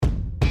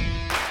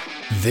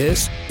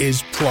This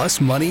is Plus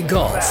Money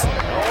Golf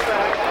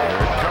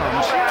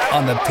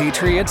on the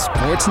Patriot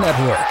Sports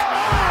Network.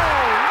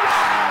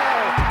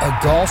 A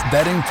golf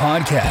betting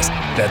podcast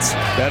that's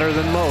better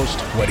than most.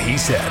 What he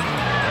said.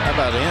 How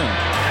about him?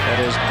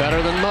 That is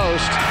better than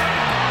most.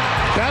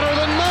 Better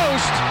than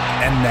most.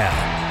 And now,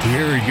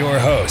 here are your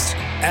hosts,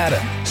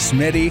 Adam,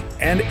 Smitty,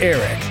 and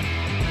Eric.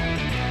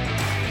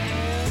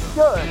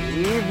 Good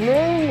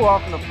evening.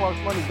 Welcome to Plus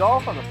Money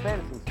Golf on the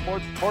Fantasy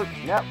Sports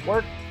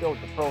Network. Still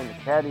with the pro and the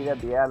caddy.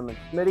 That'd be Adam and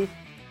Smitty.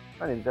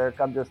 My name's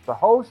Eric. I'm just the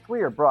host.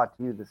 We are brought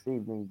to you this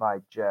evening by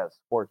Jazz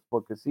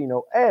Sportsbook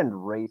Casino and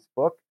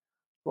Racebook,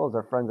 as well as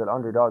our friends at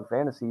Underdog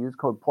Fantasy. Use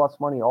code Plus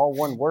Money, all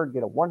one word.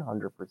 Get a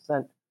 100%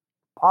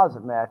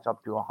 deposit match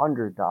up to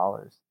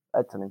 $100.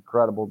 That's an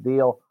incredible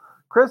deal.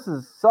 Chris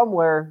is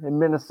somewhere in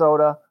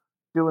Minnesota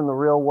doing the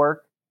real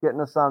work, getting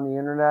us on the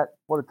internet.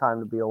 What a time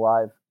to be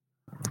alive.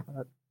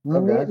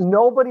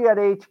 Nobody at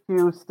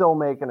HQ still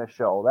making a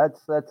show.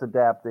 That's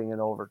adapting and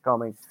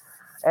overcoming.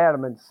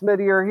 Adam and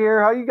Smitty are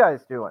here. How you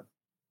guys doing?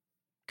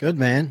 Good,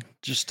 man.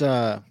 Just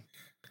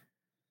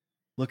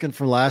looking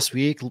for last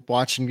week,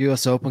 watching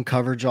U.S. Open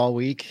coverage all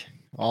week,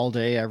 all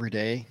day, every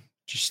day.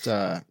 Just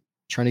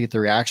trying to get the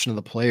reaction of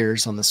the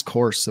players on this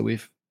course that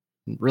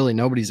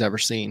nobody's ever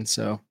seen.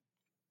 So,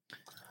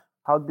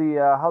 how'd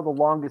the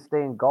longest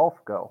day in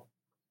golf go?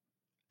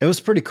 It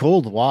was pretty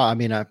cool to watch. I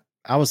mean, I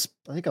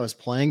think I was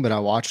playing, but I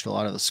watched a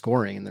lot of the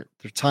scoring, and there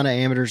are a ton of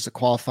amateurs that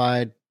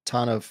qualified,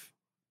 ton of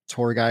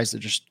tour guys that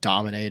just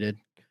dominated.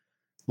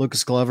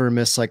 Lucas Glover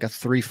missed like a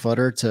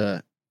 3-footer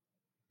to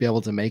be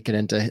able to make it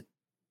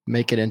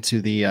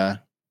into the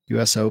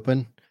U.S.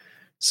 Open.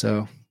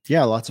 So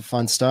yeah, lots of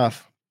fun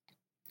stuff.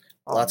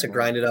 Lots of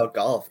grinded out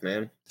golf,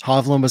 man.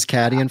 Hovland was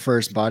caddying for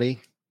his buddy.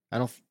 I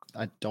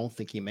don't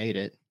think he made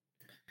it.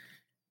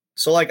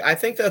 So I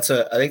think that's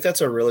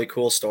a really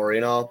cool story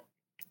and all.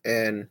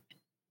 And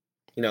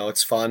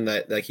it's fun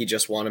that he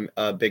just won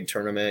a big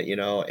tournament,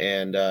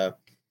 and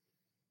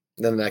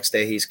then the next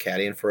day he's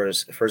caddying for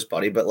his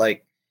buddy. But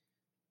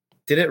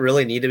did it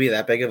really need to be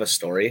that big of a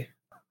story?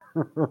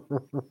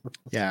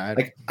 Yeah.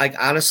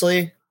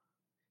 Honestly,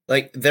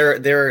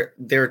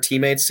 they're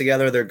teammates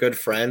together. They're good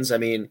friends. I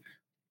mean,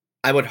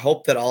 I would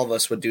hope that all of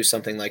us would do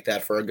something like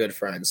that for our good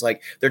friends.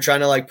 They're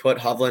trying to put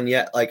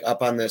Hovland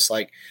up on this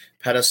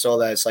pedestal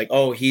that's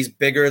oh, he's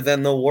bigger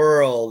than the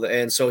world,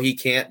 and so he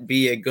can't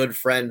be a good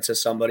friend to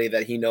somebody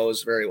that he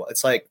knows very well.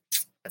 It's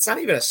it's not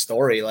even a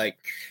story.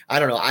 I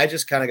don't know. I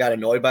just kind of got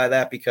annoyed by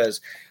that because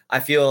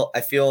I feel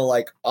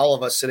like all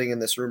of us sitting in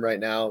this room right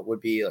now would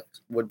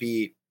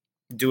be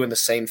doing the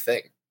same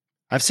thing.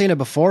 I've seen it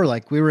before.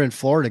 We were in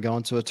Florida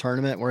going to a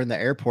tournament. We're in the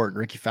airport and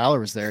Ricky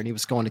Fowler was there, and he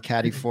was going to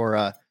caddy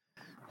for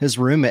his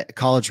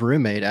college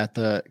roommate at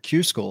the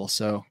Q school.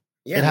 So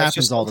yeah, it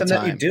happens all the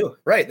time. That you do.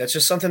 Right. That's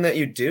just something that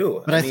you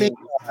do. But I think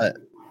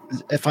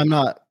if I'm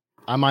not,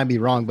 I might be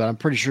wrong, but I'm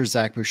pretty sure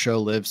Zach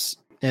Bouchot lives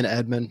in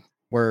Edmond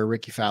where where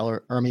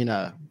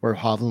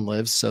Hovland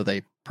lives. So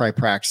they probably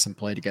practice and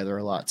play together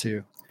a lot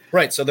too.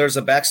 Right. So there's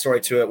a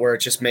backstory to it where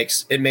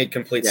it made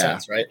complete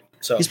sense. Right.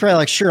 So he's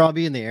probably sure, I'll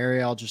be in the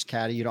area. I'll just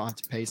caddy. You don't have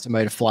to pay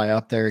somebody to fly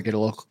up there, get a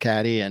local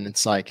caddy. And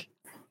it's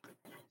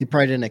he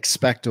probably didn't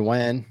expect to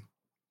win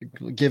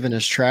given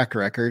his track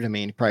record. I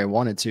mean, he probably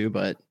wanted to,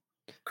 but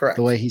correct.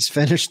 The way he's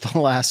finished the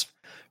last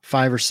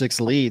 5 or 6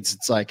 leads,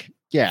 it's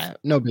yeah,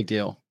 no big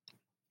deal.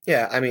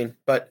 Yeah. I mean,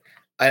 but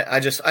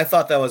I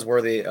thought that was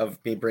worthy of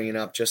me bringing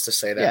up just to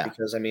say that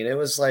because I mean, it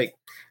was I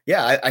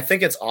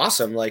think it's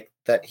awesome.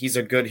 That he's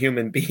a good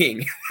human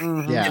being,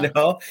 yeah.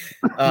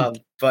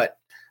 But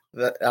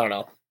I don't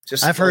know.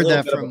 Just I've heard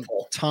that from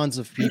tons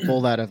of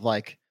people that have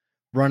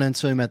run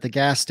into him at the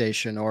gas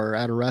station or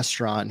at a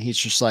restaurant. And he's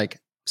just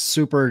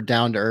super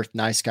down to earth,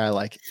 nice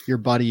guy. Your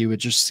buddy, you would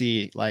just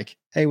see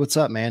hey, what's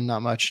up, man?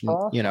 Not much.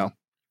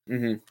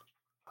 Mm-hmm.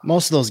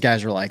 Most of those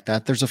guys are like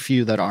that. There's a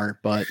few that aren't,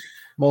 but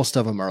most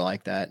of them are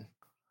like that.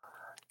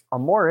 A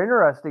more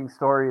interesting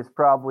story is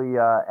probably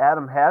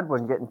Adam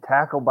Hadwin getting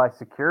tackled by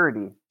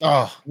security.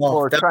 Oh,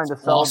 well, trying to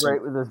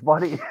celebrate with his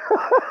buddy.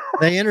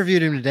 They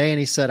interviewed him today, and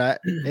he said,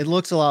 "It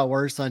looks a lot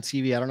worse on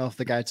TV. I don't know if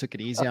the guy took it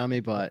easy on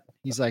me, but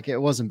he's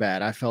it wasn't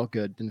bad. I felt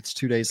good." And it's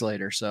 2 days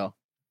later, so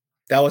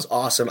that was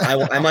awesome.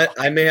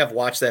 I may have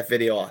watched that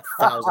video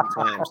 1,000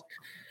 times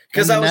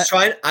because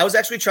I was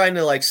actually trying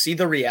to see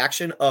the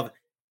reaction of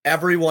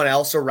everyone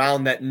else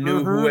around that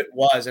knew who it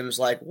was, and it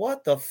was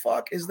what the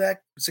fuck is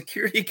that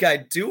security guy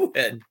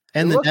doing?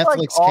 And the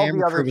Netflix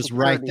camera crew was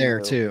right there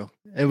too.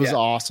 It was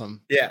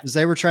awesome. Yeah, because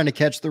they were trying to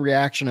catch the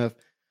reaction of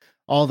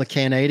all the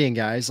Canadian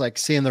guys,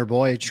 seeing their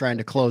boy trying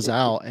to close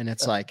out, and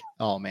it's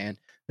oh man,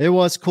 it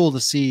was cool to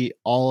see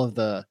all of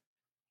the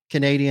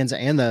Canadians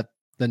and the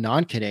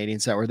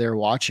non-Canadians that were there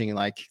watching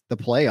the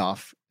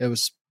playoff. It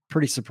was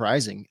pretty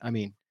surprising. I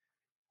mean,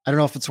 I don't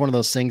know if it's one of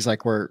those things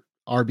where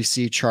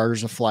RBC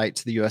charters a flight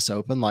to the U.S.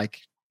 Open like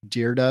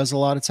Deere does a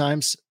lot of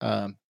times.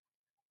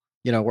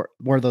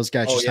 Where those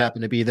guys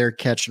happen to be there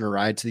catching a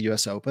ride to the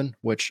U.S. Open,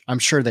 which I'm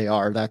sure they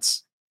are.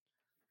 That's,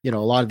 a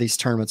lot of these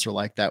tournaments are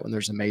like that when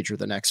there's a major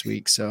the next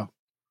week. So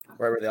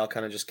Right, where they all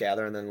kind of just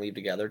gather and then leave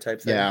together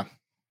type thing. Yeah.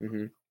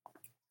 Mm-hmm.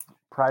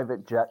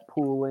 Private jet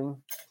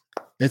pooling.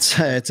 It's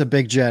a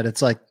big jet.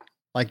 It's like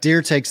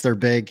Deere takes their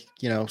big,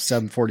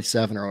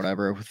 747 or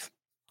whatever with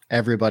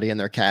everybody and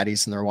their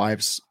caddies and their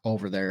wives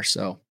over there.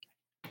 So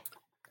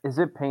Is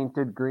it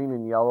painted green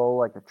and yellow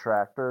like a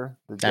tractor?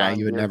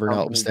 you would never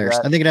know it was theirs.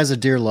 I think it has a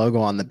Deere logo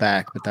on the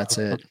back, but that's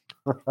it.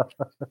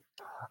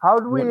 How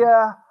do we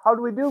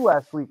do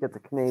last week at the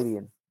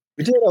Canadian?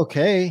 We did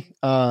okay.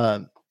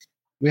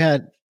 We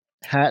had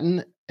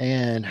Hatton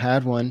and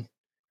Hadwin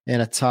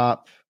in a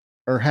top,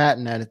 or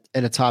Hatton at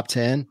a top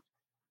 10,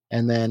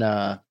 and then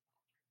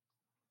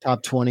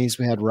top 20s.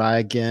 We had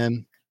Rye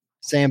Gim,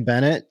 Sam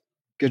Bennett,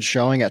 good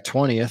showing at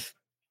 20th,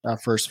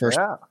 first,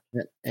 Yeah.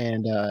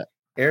 and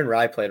Aaron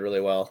Rye played really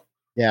well.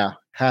 Yeah,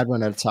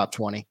 Hadwin at a top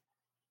 20,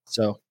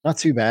 so not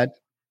too bad.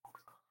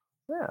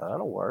 Yeah,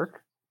 that'll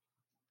work.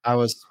 I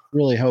was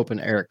really hoping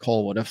Eric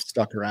Cole would have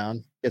stuck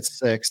around, gets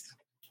sixth,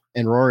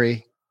 and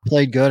Rory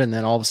played good, and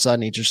then all of a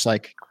sudden he just he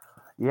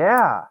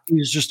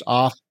was just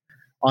off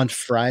on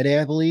Friday,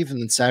 I believe,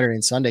 and then Saturday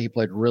and Sunday he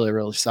played really,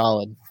 really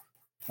solid.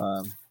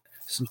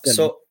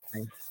 So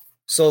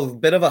a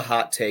bit of a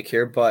hot take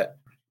here,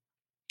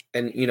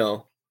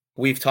 and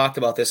we've talked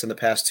about this in the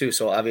past too.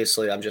 So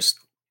obviously I'm just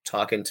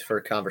talking for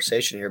a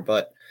conversation here,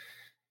 but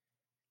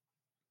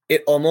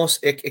it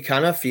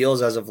kind of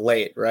feels as of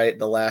late, right?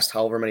 The last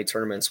however many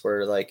tournaments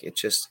where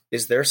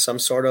is there some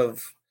sort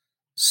of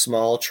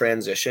small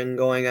transition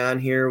going on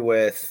here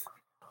with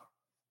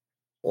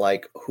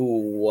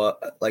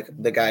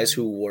the guys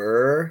who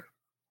were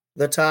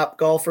the top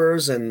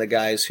golfers and the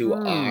guys who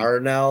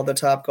are now the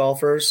top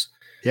golfers?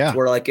 Yeah.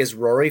 Where is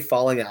Rory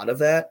falling out of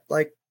that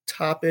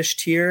top-ish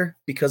tier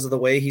because of the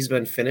way he's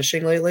been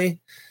finishing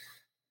lately?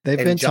 They've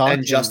been talking,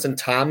 and Justin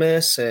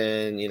Thomas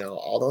and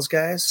all those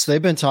guys. So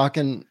they've been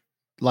talking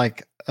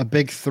like a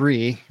big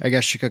three, I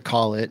guess you could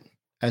call it,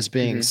 as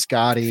being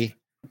Scotty,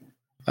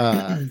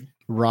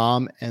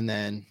 Rom, and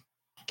then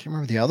I can't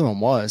remember the other one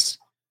was.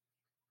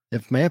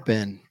 It may have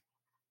been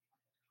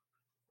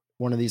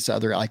one of these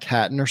other like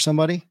Hatton or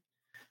somebody,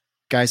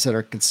 guys that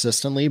are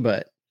consistently,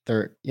 but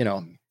they're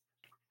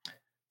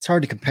it's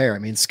hard to compare. I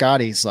mean,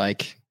 Scotty's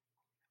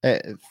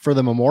for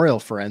the Memorial,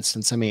 for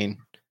instance. I mean,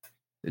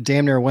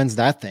 damn near wins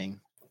that thing.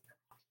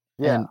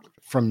 Yeah. And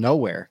from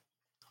nowhere.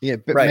 Yeah,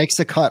 but right. Makes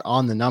the cut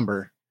on the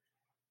number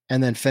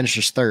and then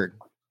finishes third.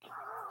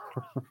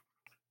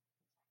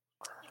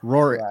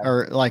 Rory,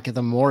 or like at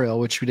the Memorial,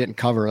 which we didn't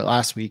cover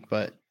last week,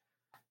 but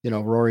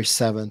Rory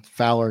 7th,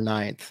 Fowler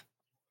 9th,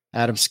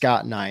 Adam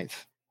Scott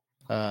 9th,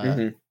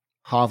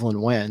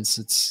 Hovland wins.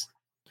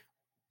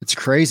 It's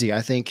crazy.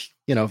 I think,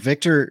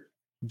 Victor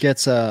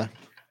gets the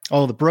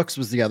Brooks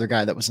was the other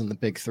guy that was in the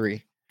big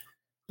three.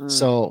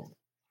 So,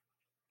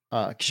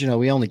 because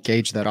we only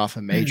gauge that off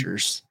of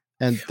majors,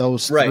 and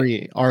those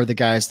three are the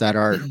guys that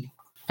are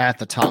at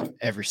the top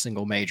every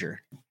single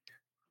major.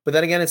 But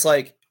then again, it's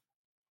I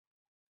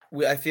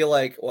feel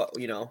like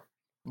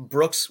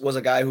Brooks was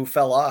a guy who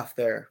fell off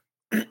there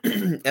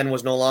and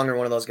was no longer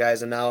one of those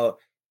guys, and now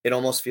it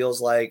almost feels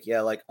like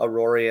a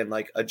Rory and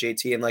a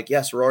JT, and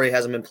yes, Rory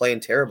hasn't been playing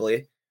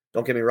terribly.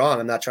 Don't get me wrong,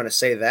 I'm not trying to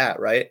say that,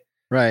 right?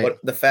 Right. But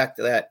the fact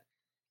that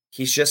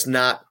he's just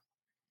not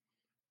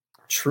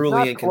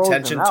truly in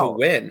contention to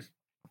win.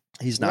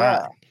 He's not.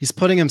 Yeah. He's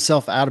putting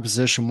himself out of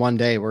position one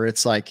day where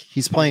it's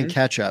he's playing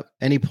catch up,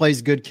 and he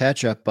plays good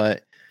catch up,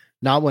 but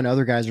not when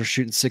other guys are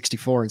shooting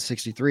 64 and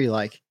 63.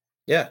 I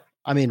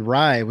mean,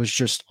 Rye was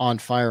just on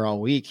fire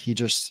all week. He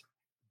just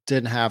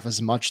didn't have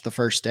as much the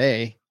first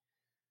day,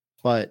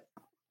 but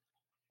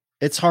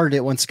it's hard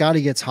when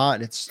Scotty gets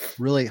hot. It's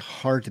really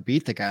hard to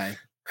beat the guy.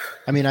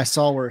 I mean, I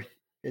saw where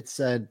it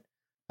said,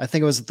 I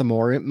think it was at the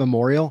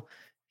Memorial,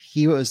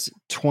 he was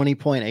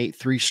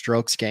 20.83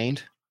 strokes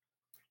gained.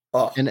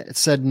 Oh, and it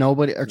said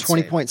nobody, or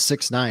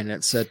 20.69. And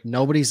it said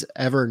nobody's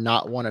ever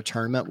not won a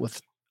tournament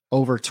with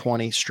over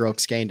 20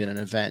 strokes gained in an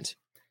event.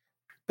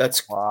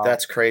 That's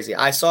crazy.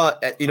 I saw,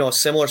 a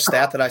similar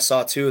stat that I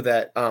saw too,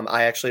 that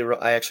I actually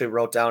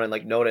wrote down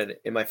and noted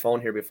in my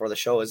phone here before the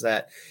show, is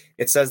that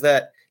it said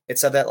that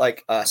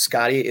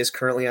Scotty is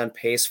currently on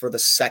pace for the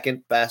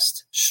second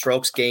best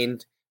strokes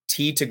gained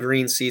tee to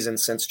green season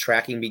since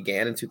tracking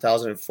began in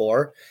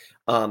 2004.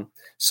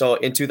 So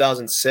in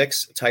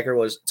 2006, Tiger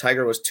was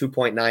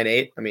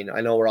 2.98. I mean,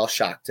 I know we're all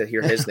shocked to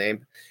hear his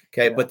name.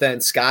 Okay. Yeah. But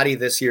then Scotty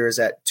this year is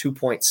at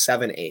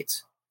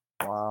 2.78.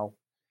 Wow.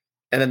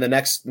 And then the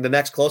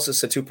next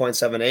closest to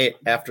 2.78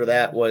 after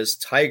that was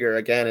Tiger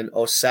again in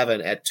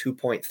 2007 at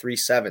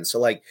 2.37.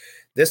 So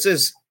this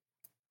is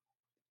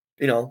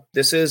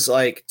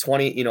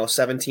 20,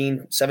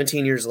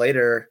 17 years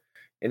later.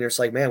 And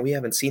you're man, we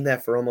haven't seen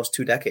that for almost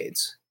 2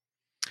 decades.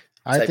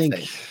 I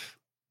think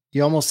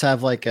you almost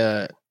have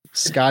a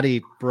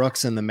Scotty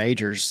Brooks and the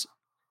majors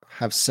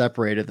have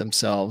separated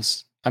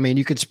themselves. I mean,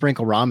 you could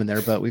sprinkle Rahm in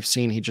there, but we've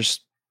seen he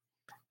just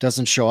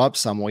doesn't show up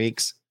some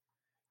weeks.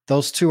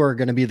 Those two are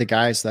going to be the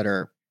guys that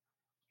are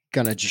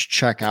going to just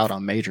check out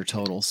on major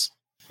totals.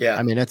 Yeah.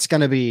 I mean, it's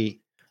going to be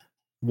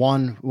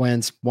one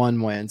wins.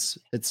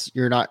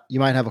 You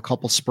might have a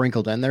couple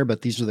sprinkled in there,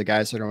 but these are the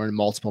guys that are winning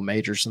multiple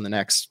majors in the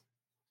next,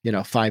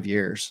 5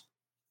 years.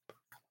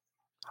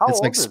 It's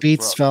like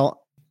Spieth's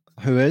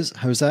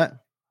who's that?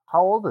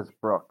 How old is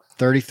Brooks?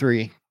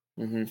 33.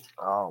 Mm-hmm.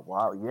 Oh,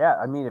 wow. Yeah.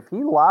 I mean, if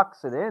he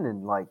locks it in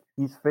and like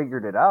he's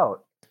figured it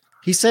out.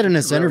 He said in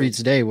his interview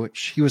today,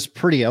 which he was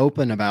pretty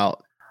open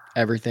about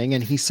everything.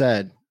 And he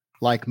said,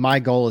 like, my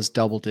goal is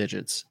double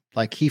digits.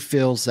 Like, he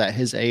feels that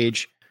his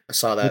age, I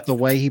saw that, with the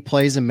way he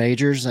plays in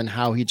majors and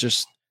how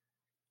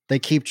they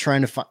keep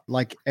trying to find,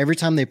 like, every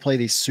time they play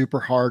these super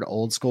hard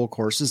old school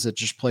courses, it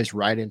just plays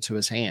right into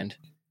his hand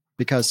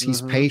because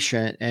he's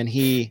patient and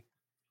he's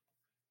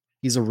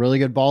a really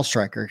good ball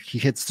striker. He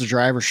hits the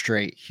driver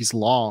straight. He's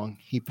long.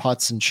 He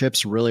putts and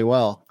chips really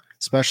well,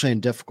 especially in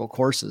difficult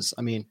courses.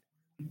 I mean,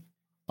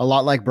 a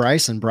lot like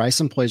Bryson.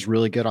 Bryson plays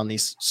really good on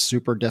these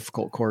super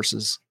difficult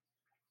courses.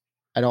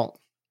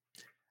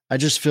 I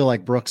just feel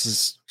like Brooks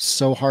is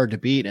so hard to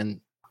beat,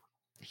 and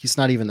he's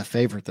not even the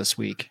favorite this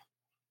week.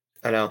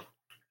 I know.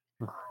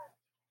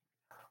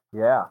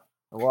 Yeah.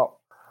 Well,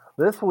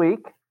 this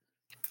week,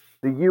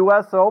 the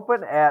U.S.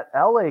 Open at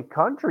LA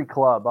Country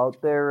Club out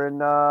there in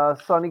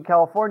sunny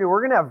California.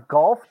 We're going to have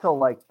golf till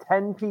like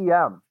 10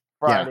 p.m.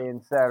 Friday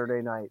and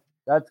Saturday night.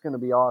 That's going to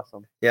be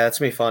awesome. Yeah, it's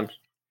going to be fun.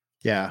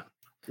 Yeah.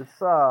 This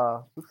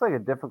looks like a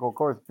difficult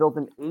course. Built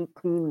in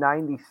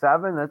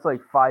 1897. That's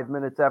like 5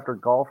 minutes after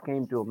golf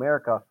came to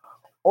America.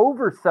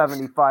 Over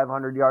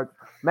 7,500 yards.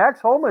 Max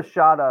Homa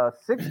shot a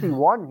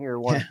 61 here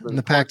once. In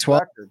the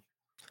Pac-12.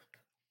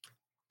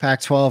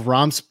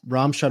 Pac-12.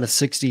 Rom shot a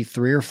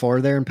 63 or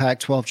 4 there in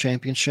Pac-12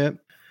 championship.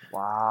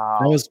 Wow.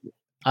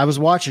 I was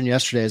watching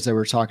yesterday as they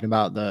were talking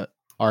about the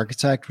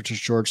architect, which is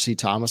George C.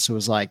 Thomas, who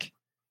was like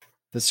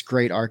this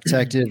great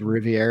architect, did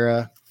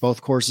Riviera,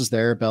 both courses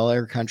there, Bel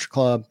Air Country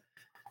Club.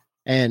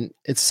 And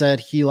it said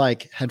he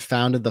like had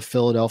founded the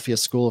Philadelphia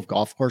School of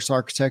Golf Course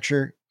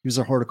Architecture. He was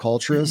a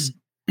horticulturist.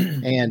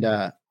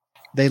 And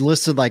they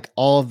listed like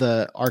all of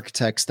the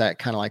architects that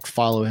kind of like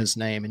follow his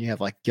name. And you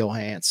have like Gil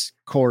Hance,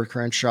 Corey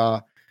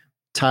Crenshaw,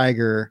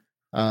 Tiger,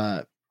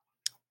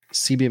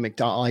 CB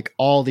McDonald, like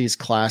all these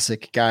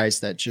classic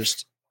guys that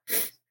just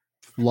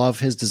love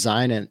his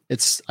design. And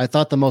I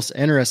thought the most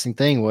interesting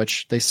thing,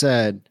 which they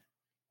said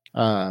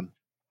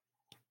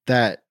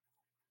that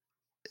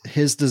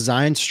his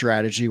design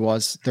strategy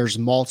was there's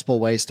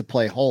multiple ways to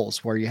play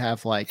holes where you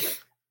have like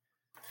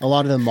a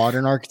lot of the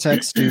modern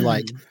architects do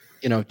like,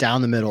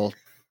 down the middle,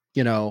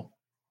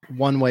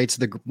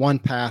 one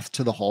path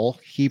to the hole.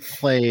 He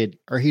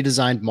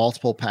designed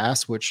multiple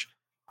paths, which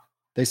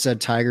they said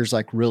Tiger's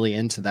like really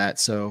into that.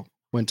 So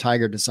when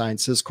Tiger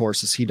designs his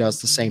courses, he does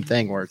the same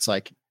thing where it's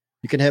like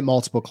you can hit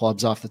multiple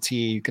clubs off the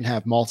tee. You can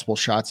have multiple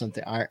shots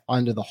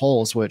onto the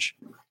holes, which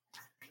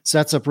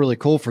sets up really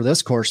cool for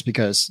this course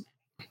because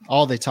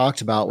all they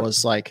talked about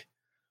was like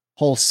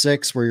hole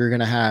 6 where you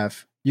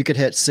could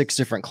hit 6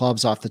 different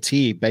clubs off the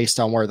tee based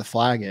on where the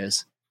flag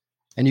is.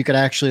 And you could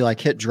actually like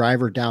hit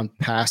driver down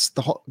past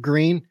the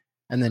green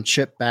and then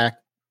chip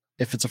back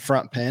if it's a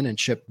front pin and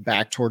chip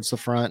back towards the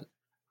front,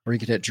 or you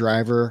could hit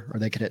driver, or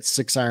they could hit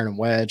 6-iron and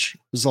wedge.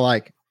 There's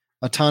like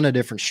a ton of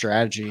different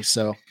strategies.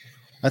 So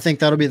I think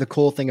that'll be the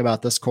cool thing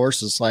about this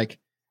course is like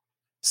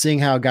seeing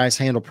how guys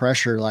handle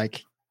pressure.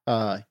 Like,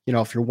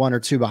 if you're 1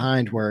 or 2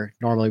 behind where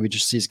normally we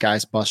just see these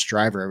guys bust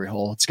driver every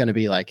hole, it's going to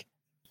be like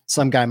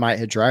some guy might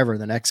hit driver.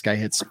 The next guy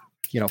hits,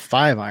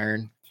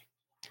 5-iron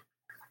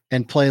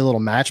and play a little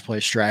match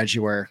play strategy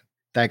where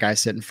that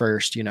guy's hitting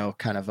first,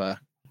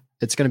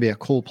 it's going to be a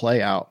cool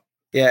play out.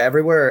 Yeah.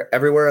 Everywhere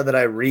that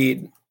I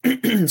read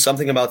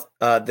something about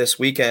this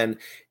weekend,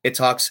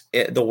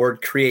 the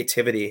word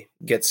creativity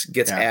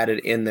gets added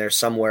in there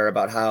somewhere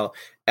about how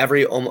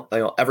every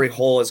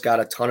hole has got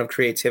a ton of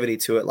creativity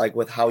to it, like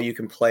with how you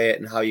can play it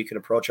and how you can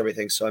approach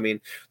everything. So, I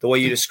mean, the way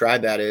you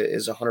describe that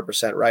is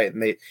 100% right.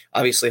 And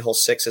obviously hole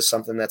 6 is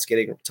something that's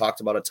getting talked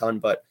about a ton,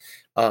 but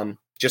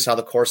just how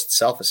the course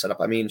itself is set up.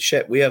 I mean,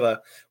 shit, we have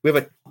a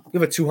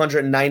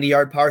 290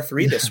 yard par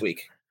 3 this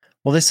week.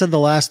 Well, they said the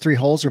last 3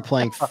 holes are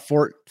playing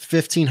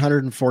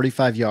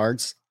 1,545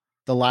 yards.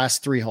 The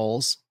last 3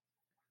 holes.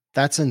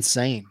 That's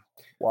insane.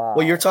 Wow.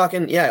 Well, you're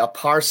talking, a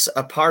par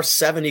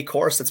 70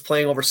 course that's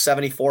playing over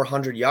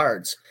 7,400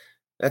 yards.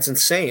 That's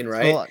insane,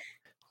 right? Well,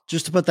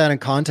 just to put that in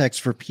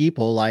context for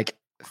people, like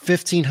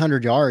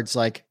 1,500 yards,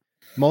 like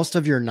most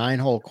of your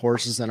 9-hole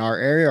courses in our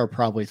area are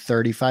probably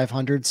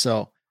 3,500.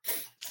 So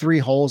 3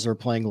 holes are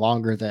playing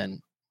longer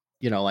than,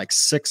 like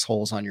 6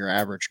 holes on your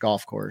average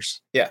golf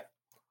course. Yeah.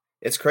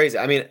 It's crazy.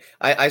 I mean,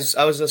 I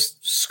was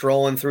just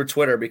scrolling through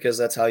Twitter because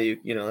that's how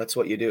that's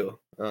what you do.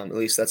 At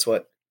least that's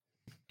what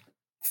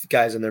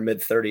guys in their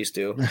mid-30s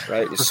do,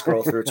 right? You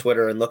scroll through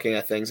Twitter and looking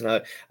at things.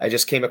 And I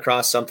just came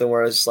across something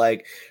where it's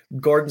like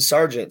Gordon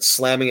Sargent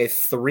slamming a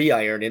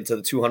 3-iron into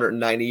the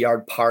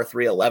 290-yard par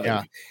 311.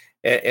 Yeah.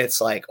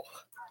 It's like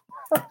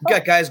you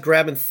got guys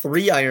grabbing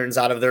 3-irons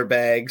out of their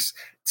bags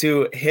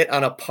to hit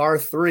on a par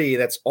 3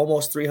 that's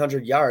almost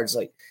 300 yards.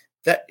 Like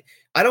that.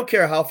 I don't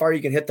care how far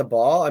you can hit the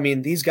ball. I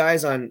mean, these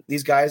guys on the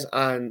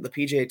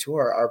PGA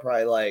Tour are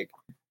probably like,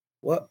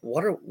 what?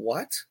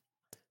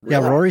 Yeah,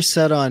 Really? Rory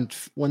said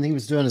when he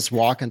was doing his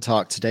walk and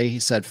talk today, he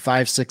said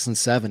 5, 6, and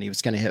 7. He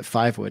was going to hit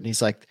 5 wood. And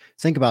he's like,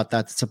 think about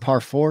that. It's a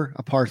par 4,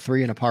 a par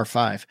 3, and a par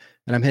 5.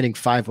 And I'm hitting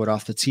 5 wood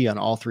off the tee on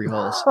all 3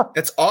 holes.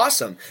 It's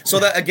awesome. So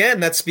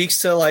that speaks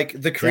to like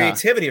the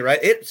creativity,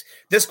 right?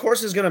 This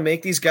course is going to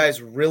make these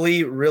guys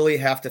really, really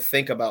have to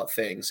think about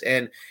things.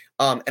 And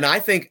I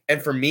think,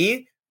 and for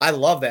me, I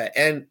love that.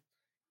 And,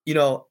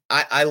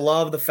 I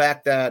love the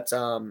fact that,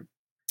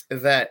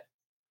 that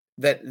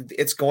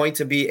it's going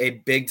to be a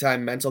big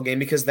time mental game,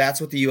 because that's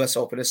what the US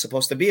Open is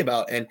supposed to be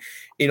about. And,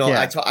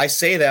 I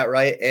say that,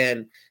 right.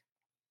 And,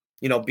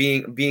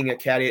 being a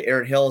caddy at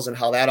Aaron Hills and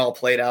how that all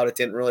played out, it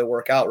didn't really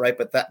work out. Right.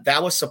 But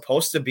that was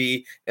supposed to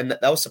be, and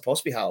that was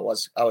supposed to be how it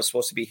was. I was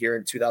supposed to be here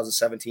in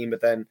 2017,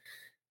 but then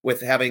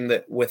with having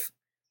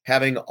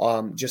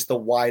just the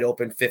wide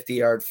open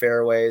 50-yard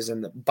fairways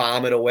and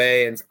bomb it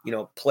away and,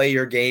 play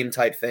your game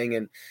type thing.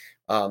 And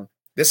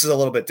this is a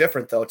little bit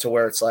different though, to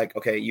where it's like,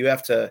 okay, you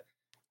have to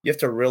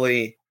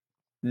really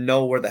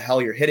know where the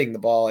hell you're hitting the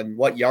ball and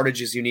what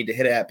yardages you need to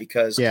hit it at,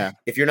 because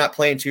if you're not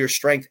playing to your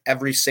strength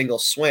every single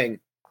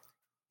swing,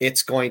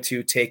 it's going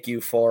to take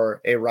you for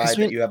a ride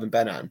that you haven't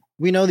been on.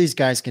 We know these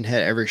guys can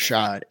hit every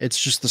shot. It's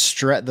just the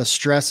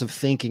stress of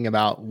thinking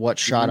about what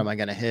shot am I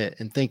going to hit,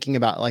 and thinking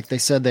about, like they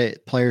said,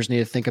 that players need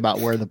to think about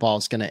where the ball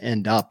is going to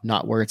end up,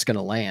 not where it's going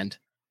to land.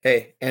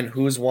 Hey, and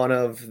who's one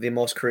of the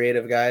most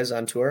creative guys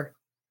on tour?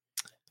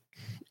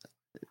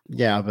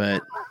 Yeah,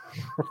 but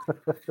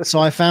so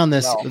I found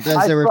this. I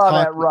saw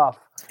that rough.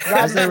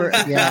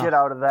 Get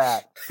out of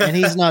that. And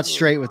he's not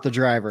straight with the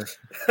driver.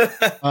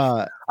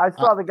 I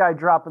saw the guy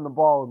dropping the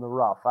ball in the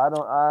rough. I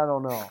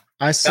don't know.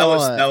 I saw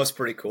that was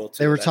pretty cool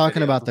too. They were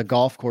talking about the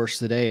golf course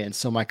today, and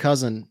so my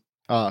cousin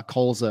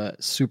Cole's a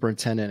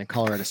superintendent in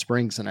Colorado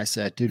Springs, and I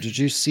said, "Dude, did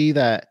you see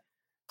that?"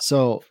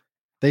 So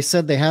they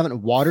said they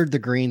haven't watered the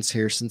greens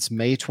here since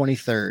May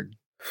 23rd.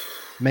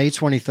 May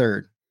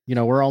 23rd.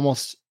 We're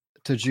almost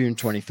to June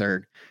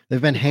 23rd.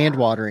 They've been hand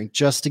watering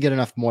just to get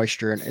enough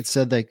moisture. And it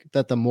said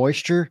that the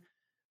moisture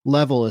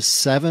level is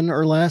 7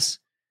 or less.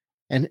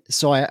 And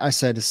so I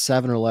said, is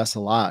 7 or less a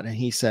lot? And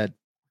he said,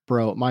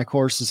 bro, my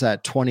course is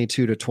at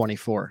 22 to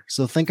 24.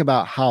 So think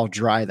about how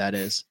dry that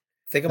is.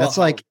 Think about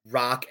how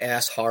rock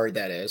ass hard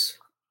that is.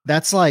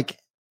 That's like,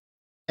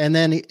 and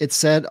then it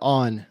said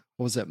on,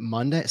 what was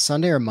it,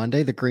 Sunday or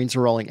Monday, the greens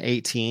are rolling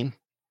 18.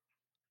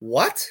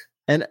 What?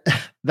 And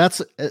that's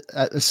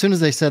as soon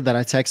as they said that,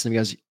 I texted him. He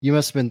goes, you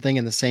must have been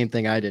thinking the same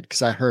thing I did,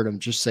 because I heard him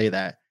just say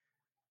that.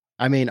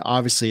 I mean,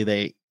 obviously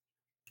they,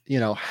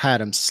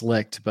 had him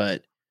slicked,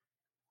 but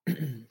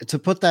to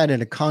put that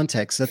into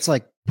context, that's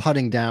like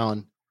putting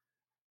down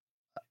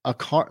a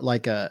car,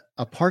 like a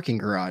parking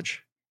garage.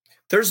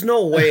 There's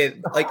no way.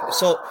 Like,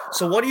 so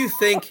what do you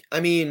think?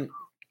 I mean,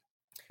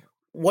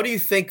 what do you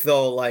think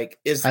though? Like,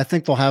 I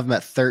think they'll have them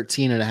at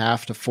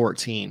 13.5 to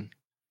 14.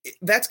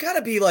 That's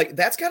gotta be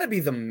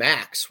the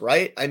max,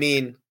 right? I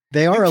mean,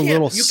 they are a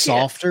little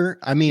softer.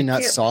 I mean,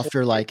 not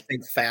softer, like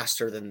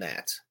faster than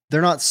that.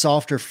 They're not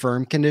softer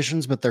firm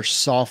conditions, but they're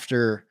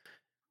softer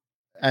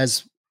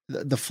as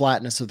the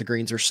flatness of the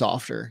greens are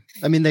softer.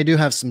 I mean, they do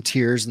have some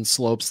tiers and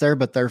slopes there,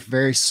 but they're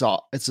very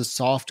soft. It's a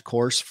soft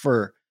course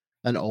for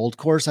an old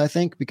course, I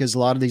think, because a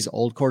lot of these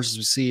old courses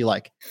we see,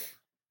 like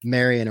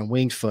Marion and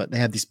Winged Foot, they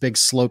have these big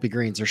slopey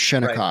greens, or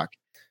Shinnecock. Right.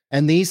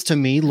 And these to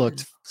me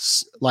looked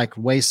like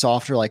way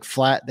softer, like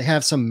flat. They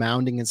have some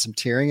mounding and some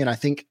tiering. And I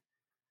think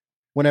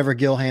whenever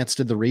Gil Hance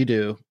did the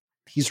redo,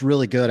 he's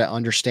really good at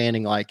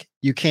understanding, like,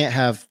 you can't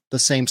have the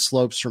same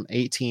slopes from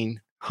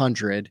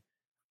 1800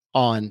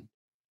 on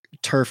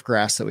turf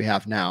grass that we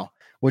have now,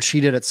 which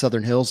he did at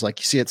Southern Hills. Like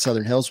you see at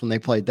Southern Hills when they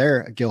played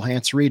there, a Gil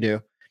Hance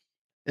redo,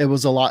 it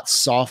was a lot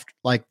soft.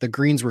 Like the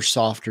greens were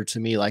softer to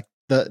me. Like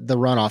the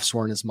runoffs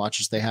weren't as much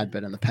as they had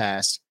been in the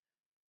past.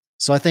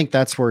 So I think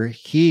that's where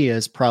he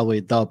is probably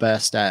the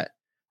best at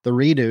the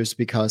redos,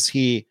 because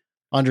he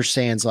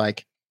understands,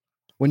 like,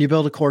 when you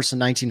build a course in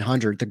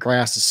 1900, the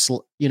grass is,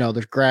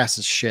 the grass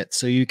is shit.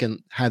 So you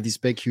can have these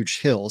big,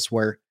 huge hills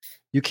where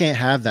you can't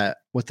have that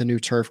with the new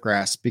turf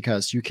grass,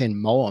 because you can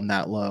mow them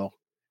that low.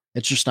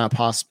 It's just not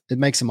possible. It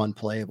makes them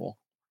unplayable.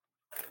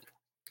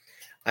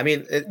 I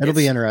mean, it'll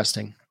be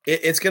interesting.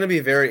 It's going to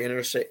be very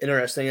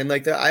interesting. And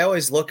like I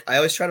always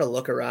try to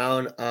look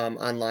around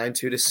online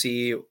too, to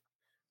see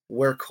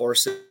where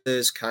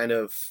courses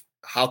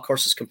how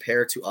courses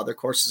compare to other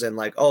courses, and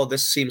like, oh,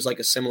 this seems like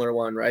a similar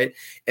one, right?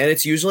 And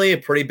it's usually a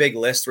pretty big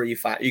list where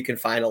you can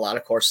find a lot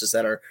of courses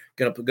that are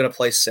gonna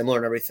play similar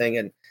and everything.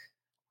 And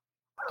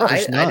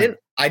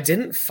I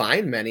didn't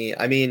find many.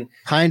 I mean,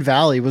 Pine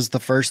Valley was the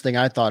first thing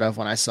I thought of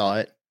when I saw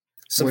it.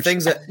 Some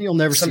things that you'll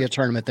never see a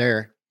tournament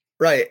there,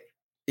 right?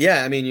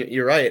 Yeah, I mean,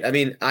 you're right. I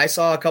mean, I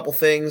saw a couple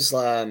things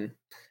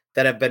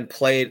that have been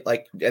played,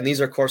 like, and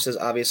these are courses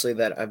obviously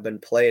that have been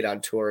played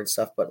on tour and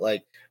stuff, but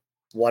like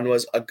one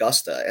was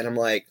Augusta, and I'm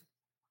like,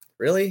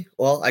 really?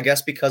 Well, I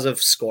guess because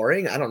of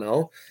scoring, I don't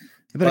know.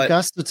 But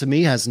Augusta to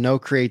me has no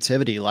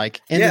creativity.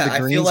 Like into the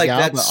greens,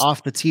 but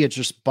off the tee, it's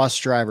just bus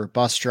driver.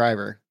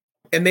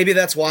 And maybe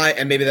that's why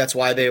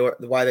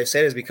they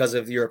say it is because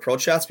of your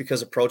approach shots,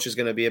 because approach is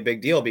going to be a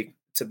big deal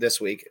to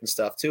this week and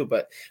stuff too.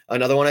 But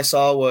another one I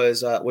saw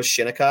was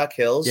Shinnecock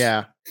Hills.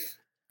 Yeah.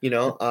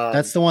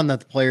 That's the one that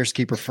the players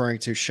keep referring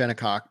to,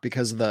 Shinnecock,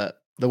 because of the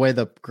way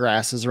the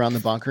grass is around the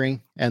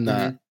bunkering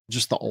and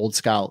just the old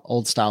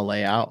style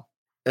layout.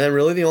 And then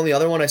really the only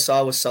other one I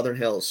saw was Southern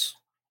Hills.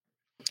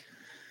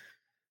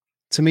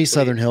 To me,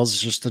 Southern Hills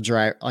is just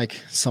a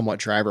somewhat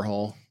driver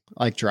hole,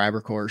 like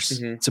driver course.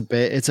 Mm-hmm.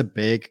 It's a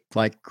big,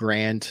 like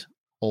grand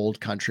old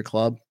country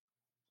club.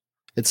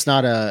 It's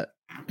not a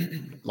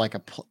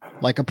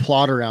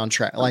plot around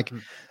track. Like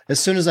as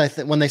soon as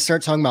when they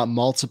start talking about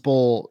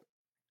multiple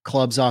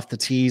clubs off the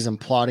tees and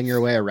plotting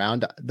your way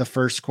around, the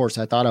first course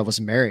I thought of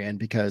was Marion,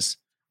 because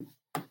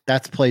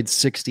that's played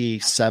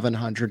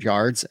 6,700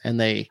 yards and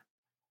they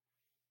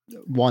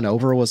won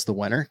over was the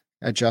winner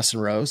at Justin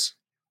Rose.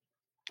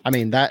 I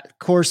mean, that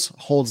course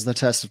holds the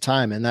test of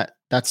time, and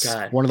that's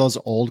one of those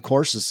old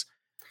courses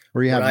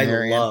where you have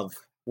Marion.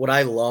 What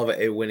I love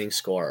a winning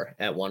score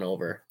at 1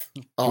 over.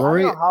 I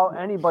don't know how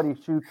anybody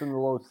shoots in the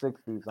low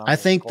 60s. I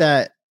think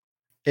that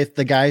if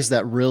the guys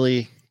that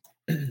really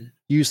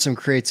use some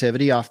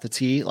creativity off the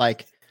tee,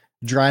 like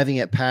driving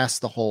it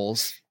past the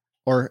holes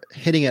or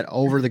hitting it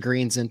over the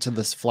greens into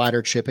this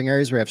flatter chipping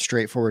areas where you have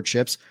straightforward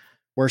chips,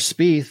 where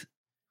Spieth,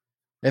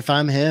 if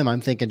I'm him,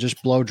 I'm thinking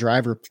just blow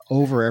driver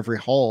over every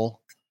hole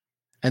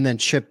and then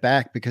chip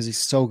back because he's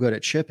so good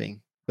at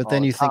chipping. But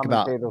then you think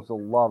about, commentators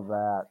will love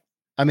that.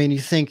 I mean, you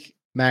think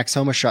Max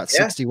Homa shot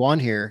 61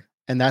 here,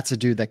 and that's a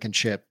dude that can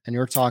chip. And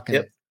you're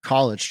talking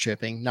college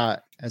chipping,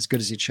 not as good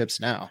as he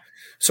chips now.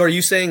 So are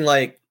you saying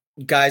like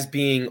guys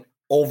being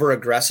over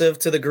aggressive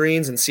to the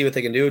greens and see what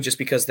they can do just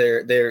because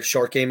their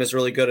short game is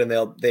really good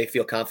and they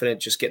feel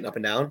confident just getting up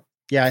and down?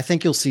 Yeah, I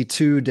think you'll see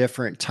two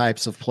different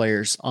types of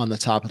players on the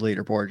top of the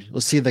leaderboard.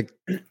 You'll see the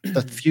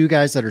few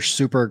guys that are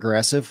super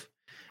aggressive,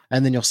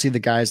 and then you'll see the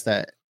guys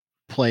that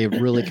play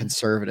really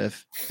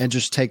conservative and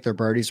just take their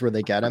birdies where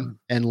they get them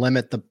and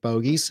limit the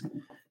bogeys.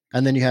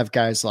 And then you have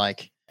guys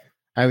like,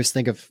 I always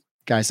think of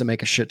guys that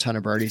make a shit ton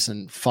of birdies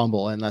and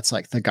fumble, and that's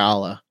like the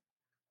Gala,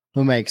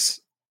 who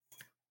makes,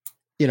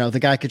 the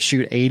guy could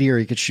shoot 80 or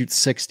he could shoot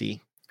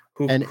 60,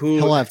 and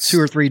he'll have 2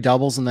 or 3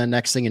 doubles, and then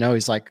next thing you know,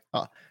 he's like,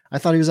 oh, I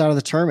thought he was out of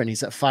the tournament.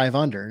 He's at 5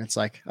 under, and it's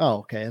like, oh,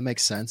 okay, it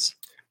makes sense.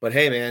 But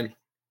hey, man,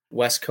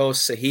 West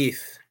Coast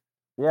Sahith.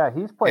 Yeah,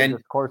 he's played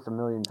this course a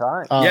million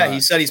times.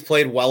 He said he's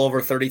played well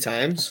over 30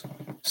 times.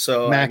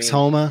 So Max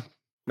Homa,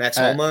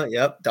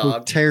 yep, dog,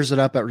 who tears it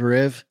up at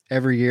Riv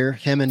every year.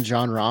 Him and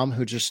John Rahm,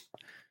 who just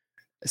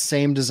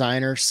same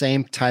designer,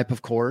 same type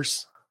of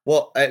course.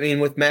 Well, I mean,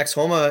 with Max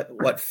Homa,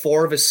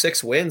 4 of his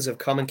 6 wins have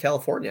come in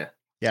California.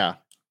 Yeah,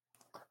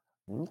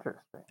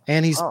 interesting.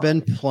 And he's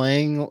been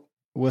playing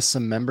with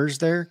some members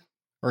there,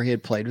 or he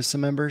had played with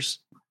some members.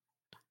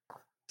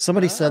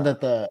 Somebody said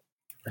that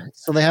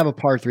so they have a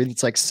par 3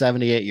 that's like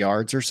 78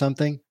 yards or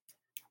something,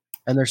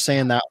 and they're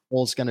saying that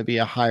hole's going to be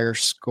a higher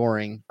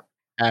scoring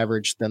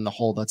average than the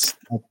hole that's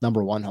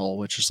number 1 hole,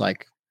 which is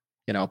like,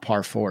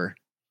 par 4.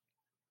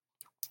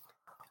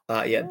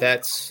 Yeah,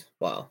 that's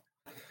wow.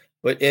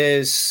 What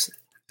is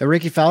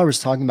Ricky Fowler was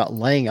talking about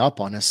laying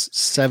up on a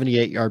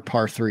 78-yard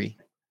par 3.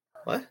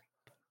 What?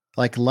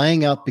 Like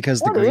laying up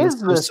because the green's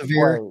so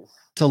severe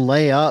to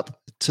lay up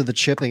to the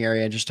chipping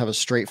area and just have a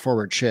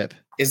straightforward chip.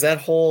 Is that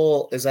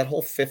hole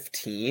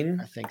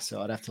 15? I think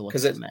so. I'd have to look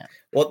at the map.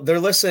 Well, they're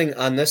listing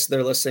on this.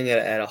 They're listing it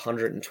at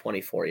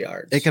 124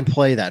 yards. It can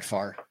play that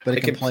far, but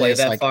it can play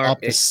that far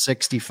up to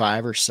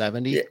 65 or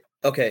 70. Yeah,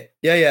 okay.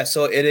 Yeah.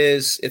 So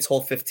it's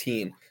hole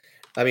 15.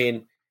 I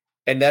mean,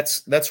 and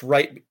that's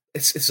right.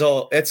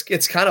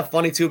 It's kind of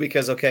funny too,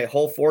 because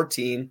hole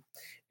 14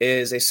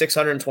 is a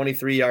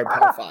 623-yard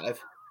par 5,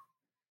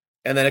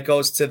 and then it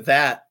goes to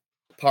that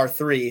par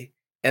 3.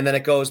 And then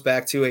it goes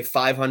back to a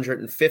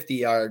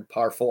 550-yard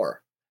par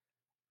 4.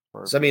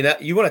 So, I mean,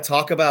 you want to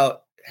talk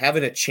about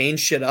having to change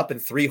shit up in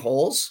 3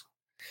 holes?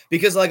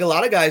 Because, like, a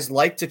lot of guys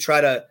like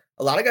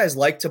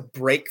to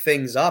break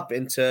things up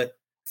into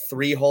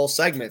 3-hole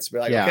segments. We're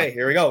like, okay,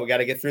 here we go. We got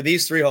to get through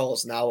these 3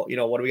 holes. Now, what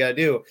do we got to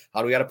do?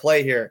 How do we got to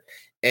play here?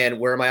 And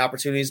where are my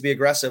opportunities to be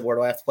aggressive? Where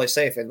do I have to play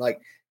safe? And,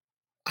 like,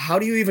 how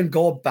do you even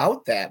go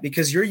about that?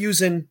 Because you're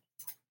using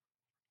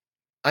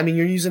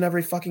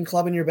every fucking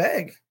club in your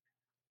bag.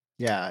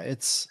 Yeah,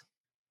 it's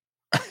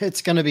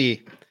gonna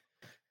be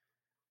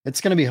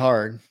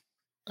hard.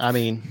 I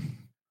mean,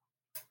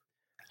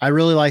 I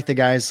really like the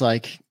guys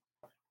like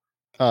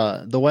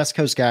the West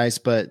Coast guys,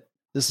 but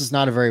this is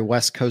not a very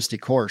West Coasty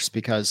course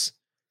because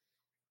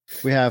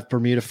we have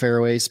Bermuda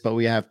fairways, but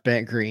we have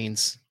bent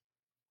greens,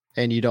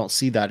 and you don't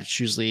see that.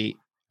 It's usually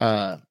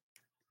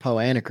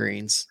Poana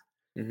greens.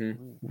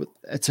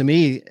 Mm-hmm. To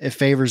me, it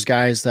favors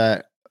guys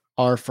that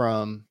are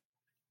from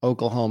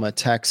Oklahoma,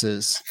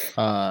 Texas,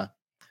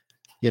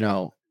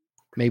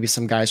 maybe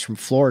some guys from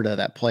Florida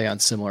that play on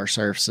similar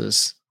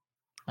surfaces.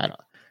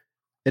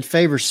 It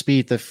favors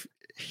Spieth if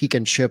he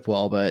can chip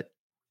well, but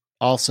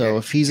Also,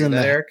 if he's in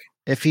Eric?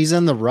 if he's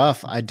in the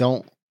rough, I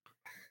don't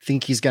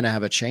think he's going to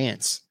have a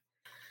chance.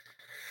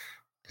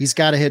 He's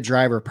got to hit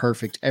driver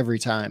perfect every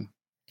time.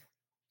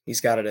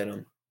 He's got it in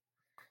him.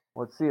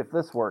 Let's see if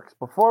this works.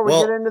 Before we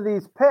get into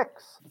these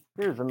picks,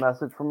 here's a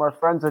message from our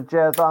friends at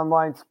Jazz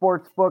Online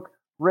Sportsbook,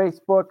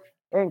 Racebook,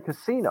 and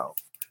Casino.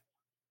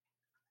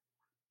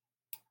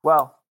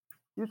 Well,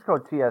 use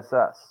code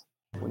TSS.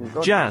 When you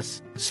go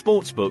Jazz,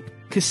 Sportsbook,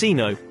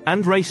 Casino,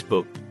 and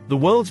Racebook, the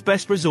world's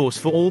best resource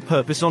for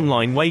all-purpose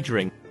online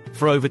wagering.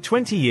 For over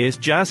 20 years,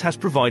 Jazz has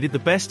provided the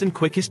best and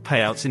quickest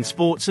payouts in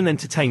sports and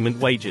entertainment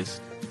wagers.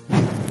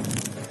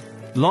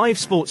 Live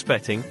sports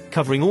betting,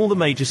 covering all the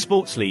major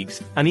sports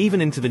leagues, and even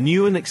into the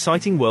new and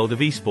exciting world of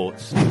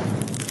esports.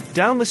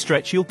 Down the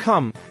stretch you'll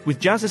come, with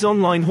Jazz's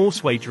online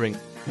horse wagering.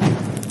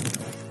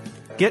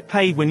 Get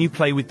paid when you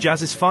play with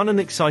Jazz's fun and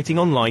exciting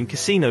online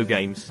casino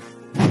games.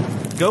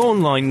 Go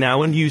online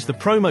now and use the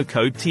promo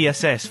code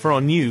TSS for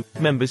our new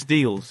members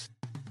deals.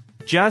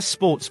 Jazz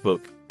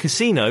Sportsbook,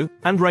 Casino,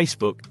 and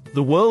Racebook,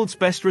 the world's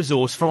best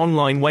resource for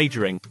online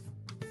wagering.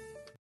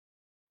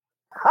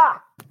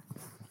 Ha!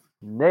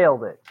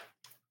 Nailed it.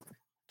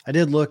 I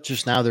did look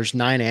just now. There's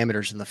 9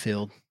 amateurs in the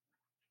field.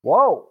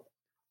 Whoa.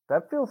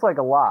 That feels like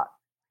a lot.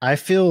 I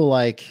feel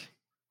like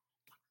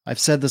I've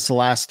said this the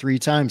last 3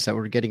 times that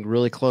we're getting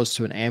really close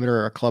to an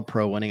amateur or a club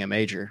pro winning a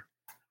major.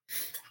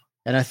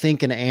 And I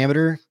think an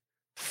amateur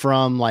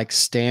from like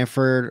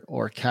Stanford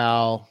or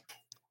Cal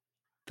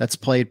that's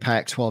played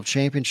Pac-12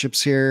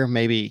 championships here,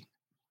 maybe,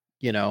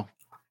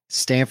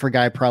 Stanford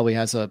guy probably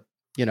has an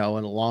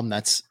alum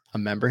that's a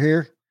member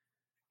here.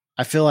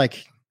 I feel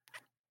like,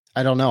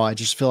 I don't know. I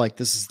just feel like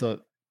this is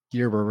the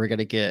year where we're going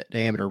to get the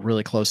amateur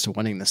really close to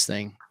winning this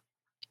thing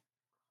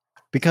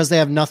because they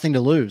have nothing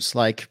to lose.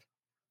 Like,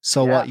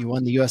 what? You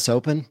won the U.S.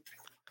 Open?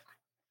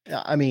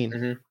 I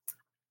mean,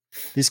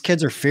 these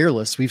kids are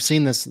fearless. We've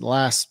seen this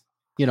last,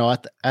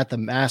 at the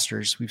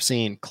Masters. We've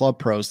seen club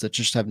pros that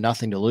just have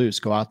nothing to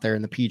lose go out there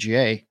in the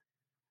PGA.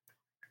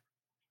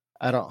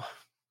 I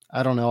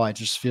don't know. I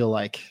just feel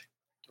like,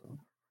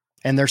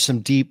 and there's some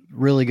deep,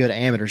 really good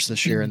amateurs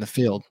this year in the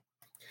field.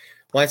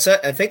 Well,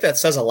 I think that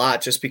says a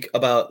lot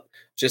about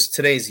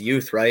today's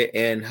youth, right?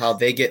 And how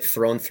they get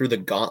thrown through the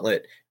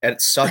gauntlet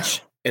at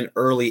such an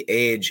early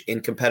age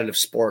in competitive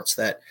sports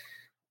that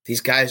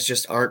these guys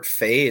just aren't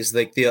phased.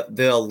 Like the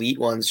elite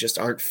ones just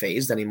aren't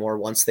phased anymore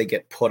once they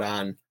get put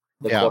on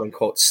the quote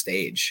unquote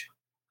stage.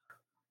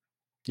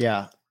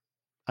 Yeah.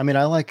 I mean,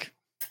 I like,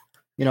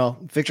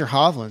 Victor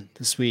Hovland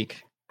this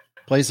week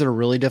plays at a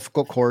really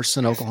difficult course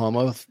in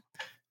Oklahoma with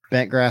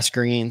bent grass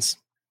greens,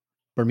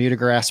 Bermuda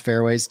grass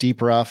fairways,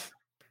 deep rough.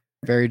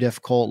 Very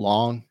difficult,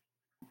 long.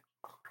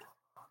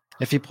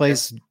 If he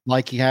plays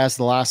like he has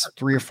the last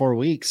 3 or 4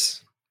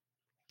 weeks,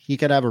 he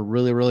could have a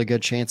really, really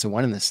good chance of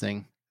winning this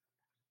thing.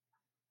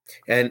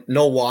 And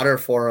no water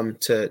for him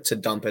to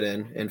dump it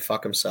in and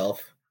fuck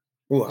himself.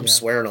 Ooh, I'm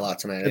swearing a lot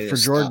tonight. Good for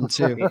Jordan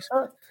too.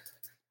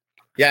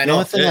 Yeah, the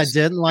only thing I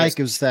didn't like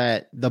was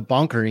that the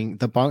bunkering.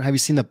 Have you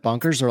seen the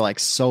bunkers are like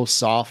so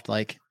soft,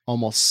 like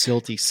almost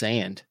silty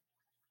sand.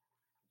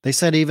 They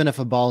said even if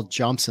a ball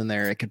jumps in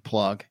there, it could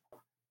plug.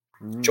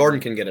 Jordan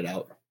can get it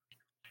out.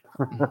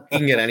 He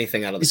can get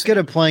anything out of the He's good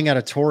at playing out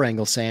of tour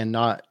angle sand,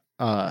 not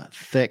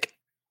thick,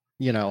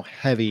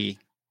 heavy,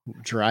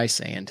 dry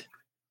sand.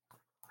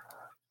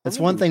 It's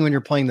one thing when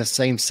you're playing the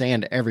same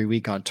sand every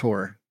week on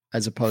tour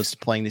as opposed to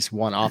playing these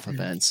one-off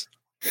events.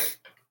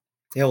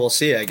 Yeah, we'll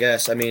see, I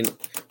guess. I mean,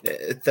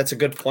 that's a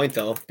good point,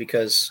 though,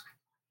 because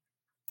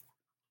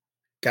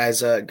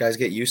guys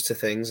get used to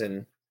things,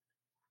 and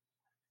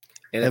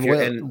the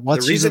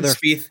reason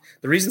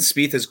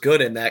Spieth is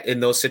good in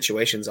those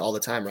situations all the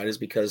time, right, is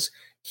because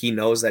he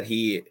knows that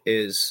he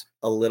is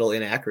a little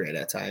inaccurate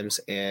at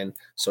times, and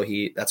so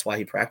that's why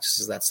he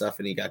practices that stuff,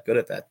 and he got good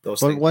at that.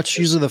 But what's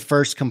usually the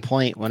first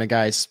complaint when a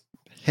guy's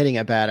hitting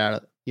it bad out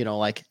of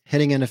like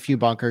hitting in a few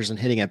bunkers and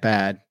hitting it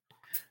bad?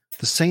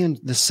 The sand,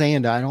 the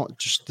sand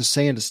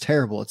is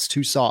terrible. It's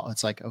too soft.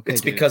 It's like, okay,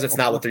 it's because it's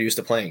not what they're used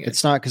to playing.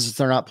 It's not because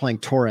they're not playing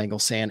tour angle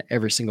sand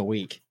every single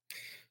week.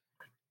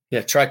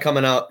 Yeah, try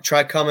coming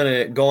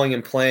and going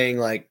and playing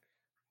like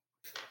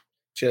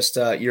just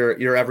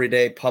your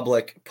everyday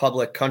public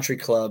country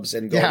clubs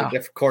and going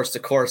different course to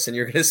course, and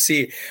you're going to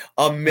see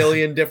a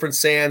million different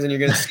sands, and you're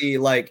going to see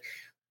like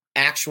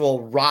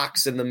actual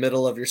rocks in the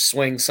middle of your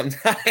swing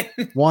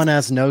sometimes. One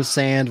has no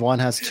sand, one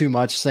has too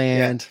much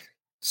sand. Yeah.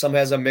 Some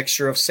has a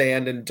mixture of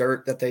sand and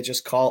dirt that they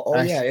just call,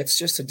 it's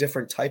just a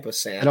different type of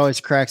sand. It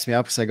always cracks me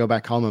up because I go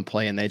back home and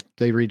play, and they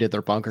redid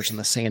their bunkers, and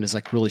the sand is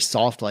like really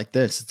soft like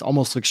this. It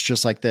almost looks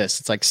just like this.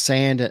 It's like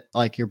sand,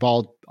 like your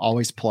ball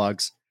always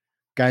plugs.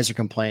 Guys are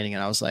complaining,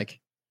 and I was like,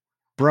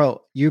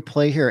 bro, you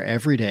play here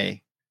every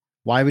day.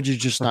 Why would you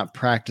just not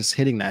practice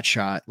hitting that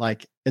shot?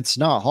 Like, it's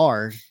not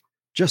hard.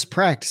 Just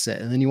practice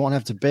it, and then you won't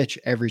have to bitch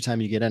every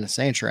time you get in a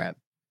sand trap.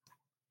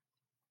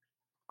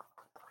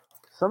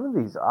 Some of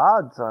these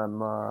odds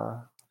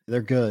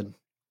they're good.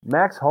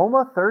 Max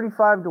Homa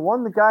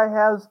 35-1. The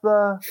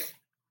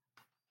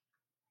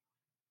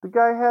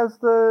guy has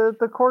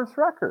the course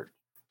record.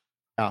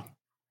 Yeah.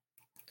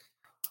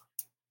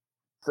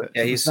 So,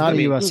 Yeah, It's not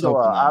a U.S. Eagle,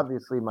 Open, though.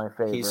 obviously my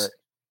favorite.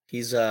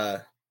 He's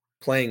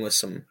playing with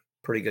some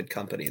pretty good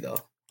company though.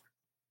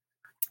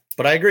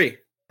 But I agree.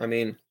 I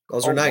mean,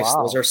 those are nice.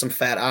 Wow. Those are some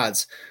fat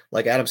odds.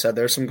 Like Adam said,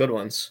 there's some good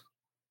ones.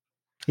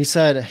 He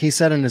said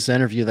in his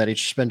interview that he's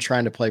just been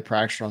trying to play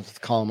practice runs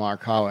with Colin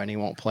Morikawa and he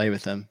won't play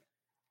with him.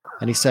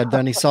 And he said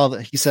then he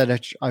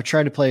said I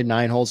tried to play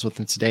 9 holes with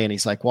him today, and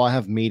he's like, well, I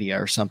have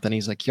media or something.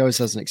 He's like, he always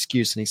has an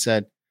excuse, and he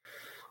said,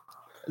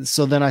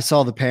 so then I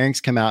saw the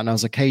pairings come out, and I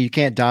was like, hey, you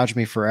can't dodge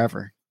me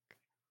forever.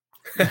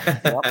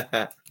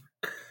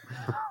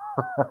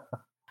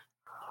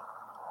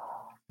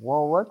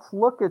 Well, let's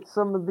look at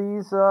some of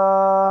these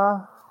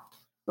top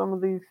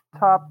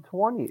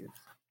 20s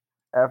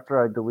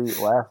after I delete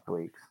last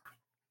week's.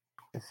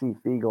 I see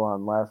Fiegel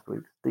on last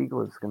week's.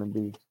 Fiegel is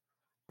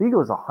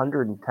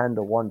 110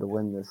 to 1 to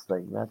win this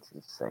thing. That's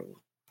insane.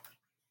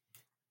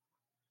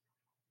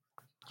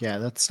 Yeah,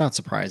 that's not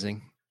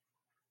surprising.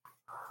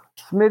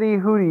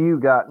 Smitty, who do you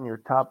got in your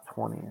top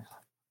 20s?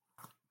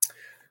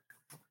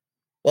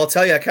 Well, I'll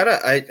tell you, I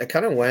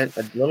kind of went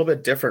a little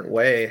bit different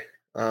way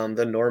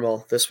than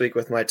normal this week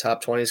with my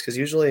top 20s, because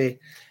usually,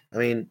 I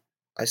mean,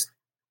 I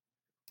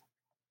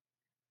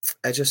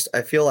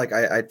feel like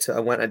I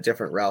went a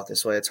different route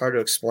this way. It's hard to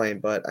explain,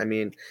 but I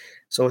mean,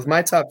 so with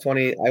my top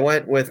 20, I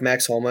went with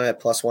Max Homa at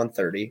plus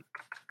 130.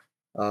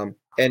 And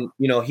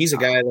you know, he's a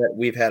guy that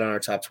we've had on our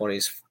top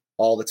 20s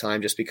all the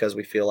time, just because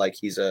we feel like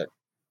he's a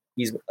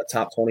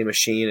top 20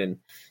 machine, and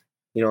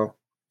you know,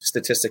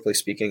 statistically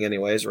speaking,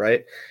 anyways,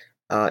 right?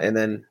 And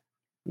then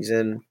he's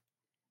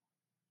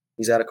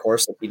at a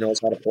course that he knows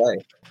how to play.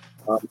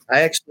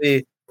 I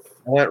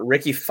went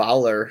Ricky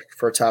Fowler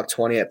for top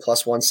 20 at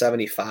plus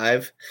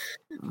 175.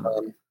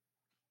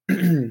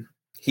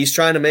 He's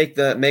trying to make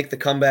the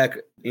comeback,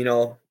 you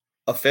know,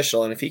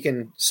 official, and if he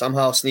can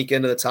somehow sneak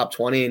into the top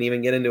 20 and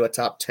even get into a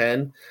top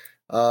 10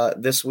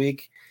 this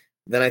week,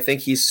 then I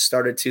think he's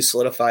started to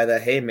solidify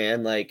that, hey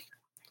man, like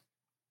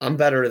I'm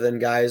better than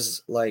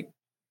guys like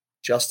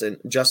Justin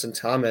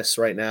Thomas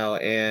right now,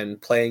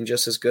 and playing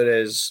just as good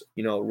as,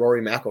 you know,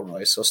 Rory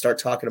McIlroy. So start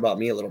talking about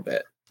me a little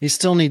bit. He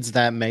still needs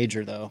that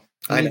major though.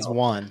 He needs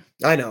one.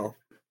 I know.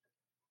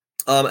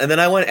 And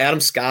then I went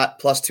Adam Scott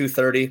plus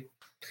 230.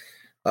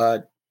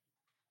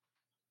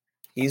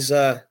 He's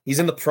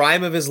in the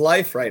prime of his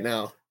life right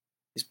now.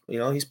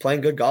 He's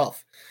playing good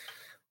golf.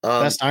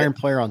 Best iron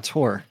player on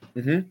tour.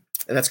 Mm-hmm.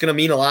 And that's going to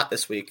mean a lot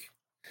this week.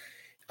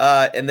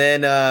 And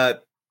then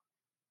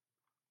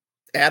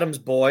Adam's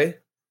boy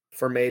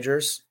for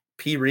majors,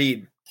 P.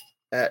 Reed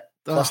at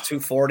plus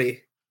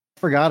 240.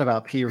 Forgot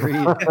about P.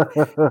 Reed.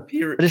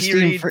 P.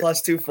 Reed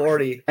plus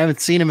 240. I haven't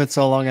seen him in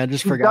so long. I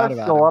just forgot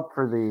about him. Go up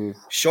for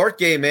these. Short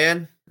game,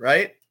 man.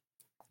 Right?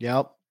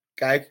 Yep.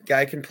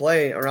 Guy can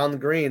play around the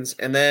greens.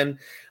 And then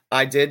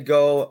I did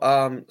go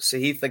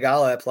Sahith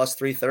Theegala at plus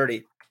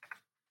 330.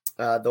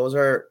 Those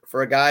are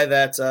for a guy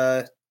that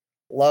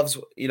loves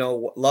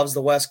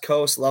the West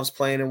Coast, loves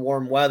playing in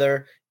warm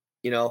weather,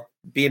 you know,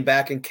 being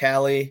back in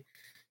Cali,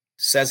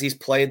 says he's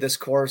played this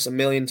course a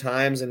million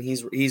times and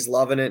he's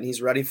loving it and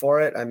he's ready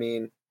for it. I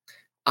mean,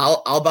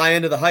 I'll buy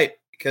into the hype,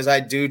 because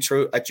I do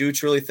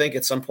truly think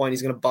at some point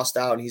he's going to bust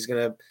out and he's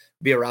going to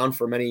be around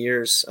for many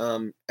years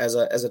as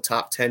a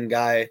top 10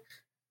 guy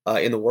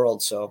in the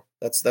world. So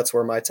that's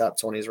where my top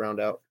 20s round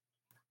out.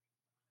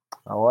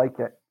 I like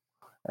it.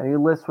 And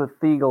you list with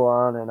Fiegel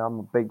on, and I'm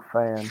a big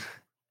fan.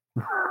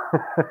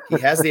 He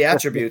has the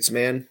attributes,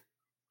 man.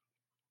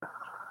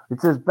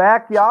 It's his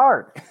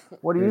backyard.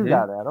 What do you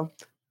got, Adam?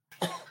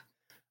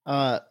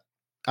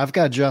 I've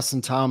got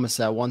Justin Thomas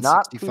at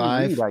 165.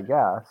 Not Reed, I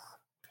guess.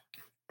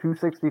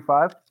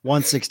 265?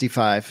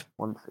 165.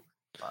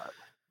 165.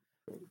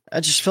 I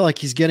just feel like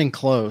he's getting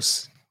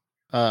close.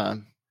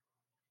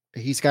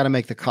 He's got to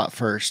make the cut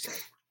first.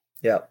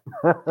 Yeah.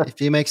 If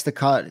he makes the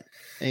cut,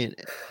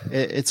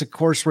 it's a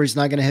course where he's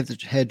not going to hit the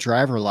head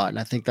driver a lot, and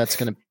I think that's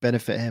going to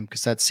benefit him,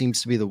 because that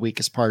seems to be the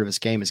weakest part of his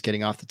game, is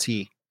getting off the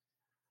tee.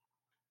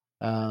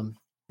 And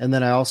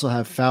then I also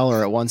have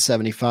Fowler at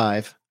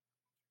 175.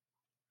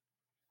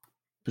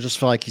 I just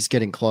feel like he's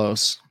getting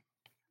close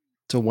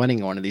to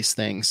winning one of these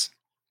things.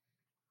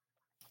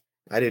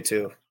 I do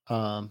too.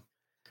 And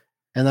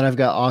then I've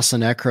got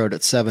Austin Eckroat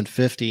at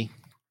 750.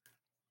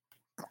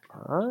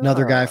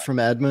 Another guy from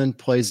Edmond,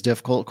 plays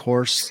difficult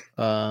course.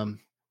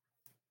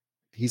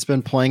 He's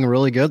been playing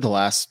really good the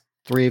last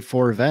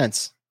 3-4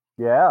 events.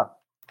 Yeah.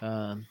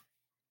 And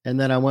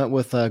then I went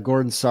with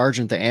Gordon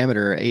Sargent, the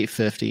amateur, at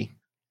 850.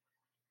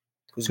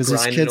 Who's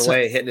grinding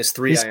away, hitting his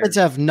 3-iron. These kids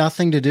have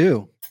nothing to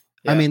do.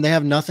 Yeah. I mean, they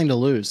have nothing to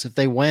lose. If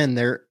they win,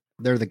 they're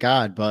the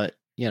god. But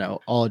you know,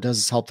 all it does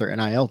is help their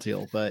NIL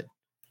deal. But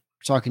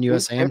we're talking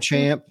USAM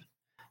champ.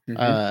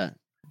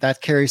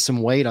 That carries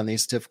some weight on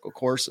these difficult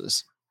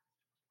courses.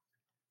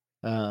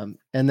 And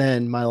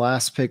then my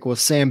last pick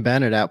was Sam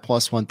Bennett at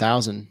plus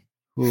 1,000,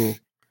 who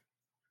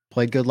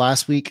played good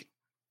last week.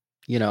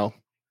 You know,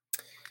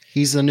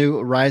 he's the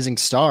new rising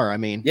star. I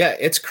mean, yeah,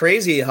 it's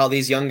crazy how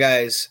these young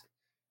guys,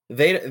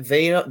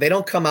 they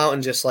don't come out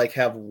and just like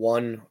have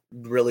one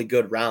really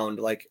good round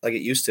like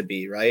it used to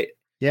be, right?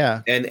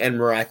 Yeah. And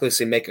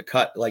miraculously make a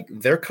cut. Like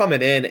they're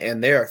coming in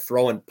and they are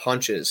throwing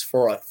punches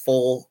for a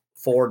full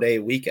 4-day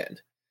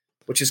weekend,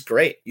 which is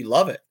great. You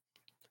love it.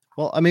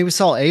 Well, I mean, we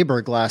saw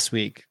Aberg last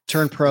week.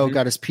 Turned pro,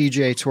 got his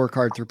PGA Tour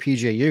card through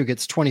PGAU,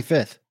 gets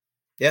 25th.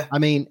 Yeah. I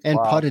mean, and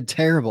putted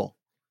terrible.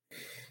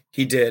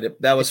 He did.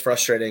 That was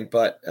frustrating,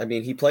 but I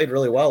mean, he played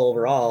really well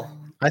overall.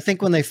 I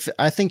think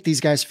I think these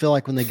guys feel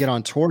like when they get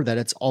on tour that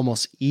it's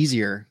almost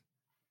easier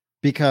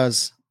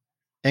because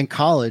in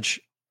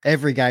college,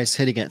 every guy's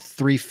hitting at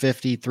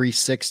 350,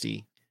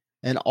 360,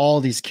 and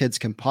all these kids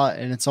can putt.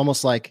 And it's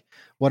almost like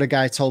what a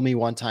guy told me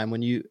one time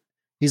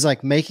he's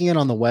like, making it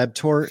on the web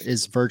tour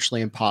is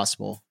virtually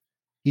impossible.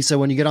 He said,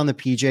 when you get on the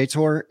PGA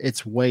Tour,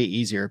 it's way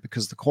easier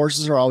because the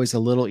courses are always a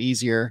little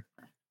easier.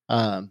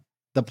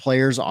 The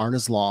players aren't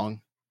as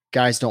long.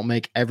 Guys don't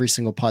make every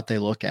single putt they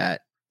look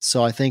at.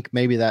 So I think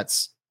maybe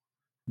that's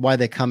why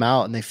they come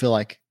out and they feel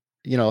like,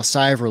 a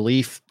sigh of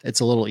relief. It's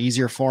a little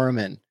easier for them.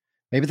 And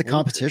maybe the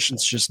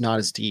competition's just not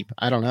as deep.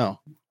 I don't know.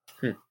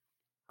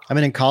 I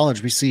mean, in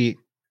college, we see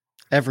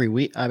every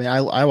week. I mean,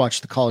 I watch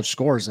the college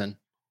scores and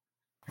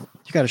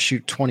you got to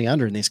shoot 20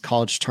 under in these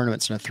college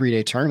tournaments in a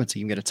 3-day tournament so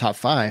you can get a top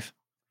 5.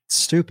 It's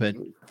stupid.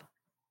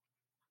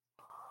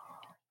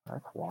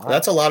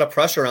 That's a lot of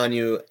pressure on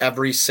you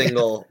every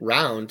single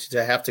round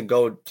to have to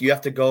go. You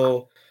have to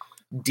go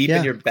deep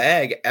in your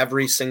bag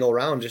every single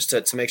round just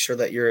to make sure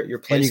that you're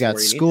placing. And you got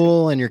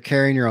school and you're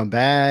carrying your own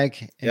bag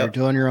and you're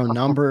doing your own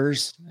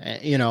numbers,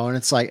 and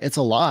it's like, it's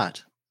a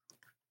lot.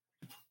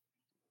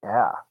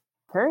 Yeah.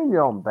 Carrying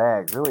your own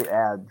bag really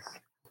adds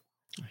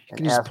you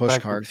can use a push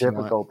cart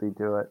difficulty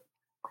to it.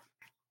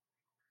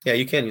 Yeah,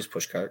 you can use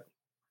push cart.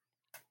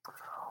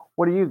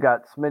 What do you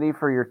got, Smitty,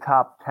 for your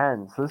top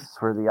 10? So this is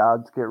where the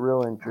odds get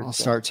real interesting. I'll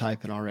start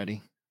typing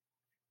already.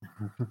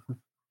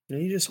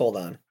 You just hold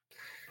on.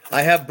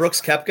 I have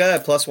Brooks Koepka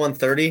at plus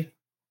 130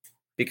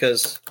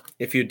 because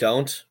if you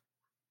don't,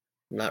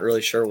 I'm not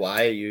really sure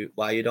why you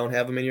don't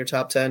have him in your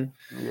top 10.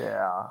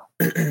 Yeah.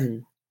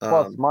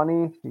 Plus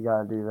money, you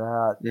got to do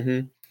that.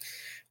 Mm-hmm.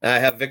 I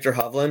have Victor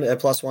Hovland at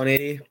plus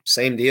 180.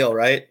 Same deal,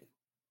 right?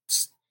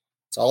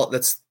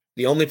 That's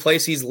the only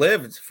place he's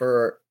lived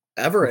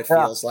forever. It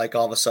feels like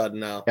all of a sudden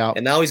now,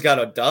 and now he's got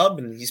a dub,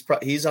 and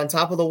he's on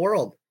top of the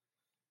world.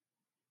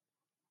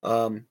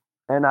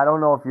 And I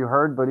don't know if you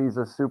heard, but he's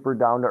a super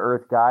down to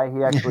earth guy.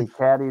 He actually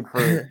caddied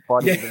for his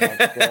buddy the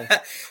next day.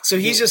 So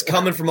he's just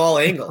coming from all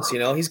angles.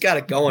 He's got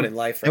it going in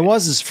life. It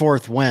was his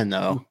 4th win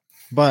though,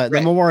 but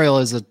the Memorial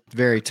is a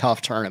very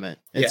tough tournament.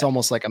 It's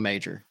almost like a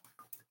major.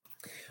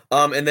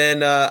 And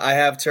then I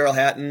have Terrell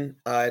Hatton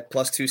at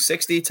plus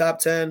 260 top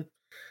 10.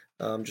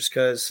 Just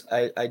because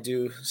I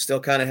do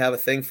still kind of have a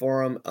thing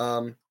for him.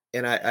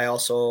 And I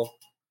also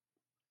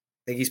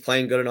think he's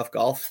playing good enough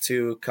golf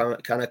to kind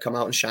of come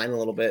out and shine a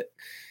little bit.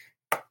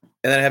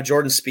 And then I have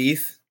Jordan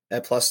Spieth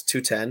at plus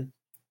 210.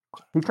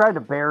 He tried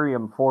to bury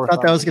him 4th. I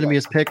thought that was going to be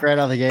his pick right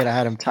out of the gate. I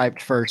had him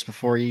typed first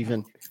before he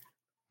even.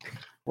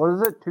 What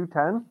is it,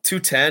 210?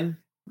 210.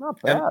 Not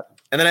bad.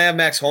 And then I have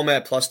Max Homa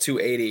at plus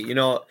 280.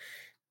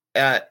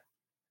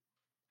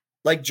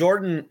 Like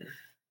Jordan,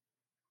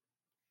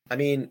 I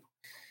mean,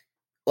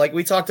 like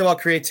we talked about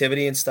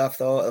creativity and stuff,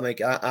 though.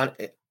 Like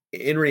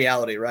in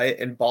reality, right,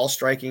 and ball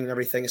striking and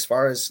everything, as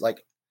far as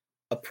like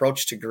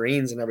approach to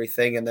greens and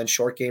everything, and then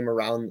short game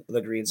around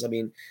the greens. I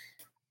mean,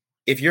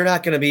 if you're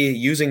not going to be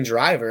using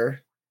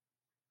driver,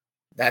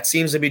 that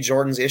seems to be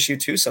Jordan's issue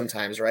too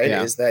sometimes, right?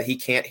 Yeah. Is that he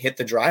can't hit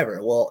the driver.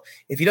 Well,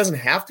 if he doesn't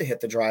have to hit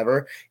the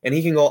driver and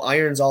he can go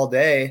irons all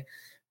day,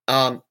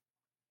 I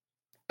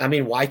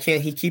mean, why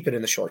can't he keep it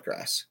in the short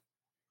grass?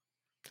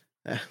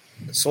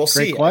 So we'll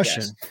see. Great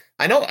question.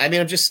 I know. I mean,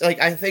 I'm just like,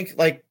 I think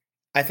that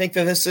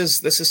this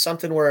is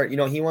something where,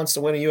 he wants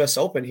to win a US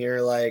Open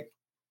here. Like,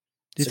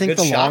 do you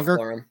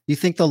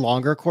think the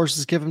longer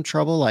courses give him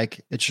trouble?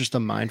 Like it's just a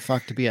mind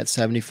fuck to be at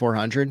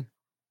 7,400.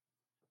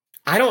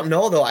 I don't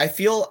know though. I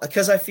feel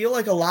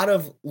like a lot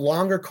of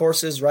longer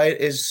courses, right,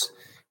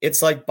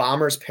 it's like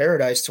bomber's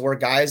paradise to where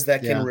guys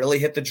that can really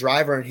hit the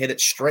driver and hit it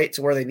straight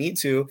to where they need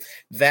to,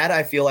 that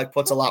I feel like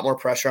puts a lot more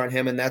pressure on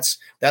him. And that's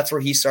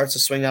where he starts to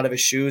swing out of his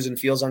shoes and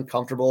feels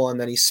uncomfortable.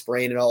 And then he's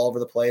spraying it all over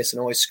the place and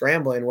always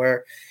scrambling,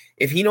 where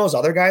if he knows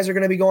other guys are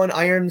going to be going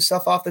iron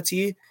stuff off the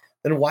tee,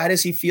 then why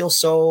does he feel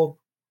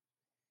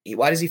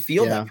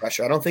that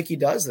pressure? I don't think he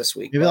does this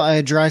week. Maybe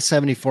a dry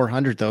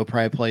 7,400 though,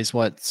 probably plays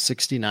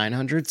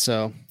 6,900.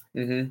 So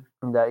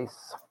nice.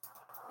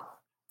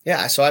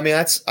 Yeah. So, I mean,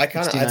 that's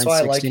why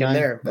I like him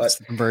there, but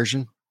the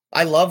conversion.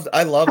 I love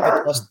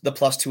the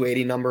plus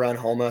 280 number on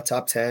Homa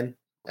top 10.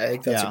 I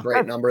think that's a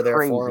great number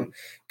there for him.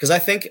 Cause I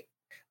think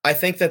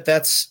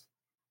that's,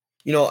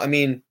 I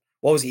mean,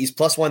 what was he? He's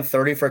plus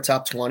 130 for a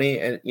top 20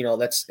 and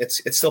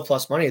it's still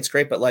plus money. It's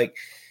great. But like,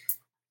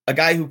 a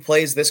guy who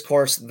plays this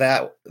course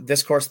that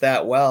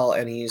well,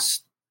 and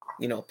he's,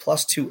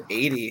 plus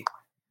 280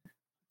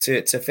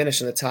 to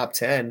finish in the top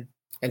 10,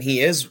 and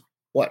he is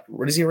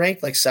where does he rank?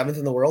 Like 7th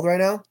in the world right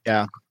now?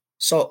 Yeah.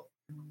 So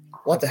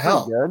what the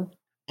hell? Good.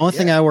 Only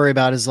thing I worry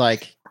about is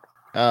like,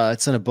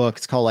 it's in a book.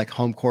 It's called like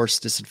home course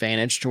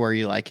disadvantage, to where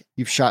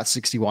you've shot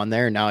 61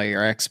 there. And now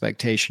your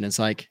expectation is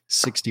like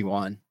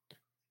 61.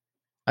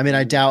 I mean,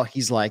 I doubt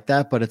he's like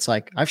that, but it's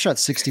like, I've shot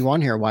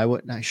 61 here. Why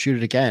wouldn't I shoot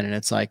it again? And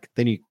it's like,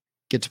 then you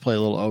get to play a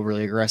little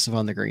overly aggressive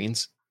on the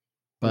greens.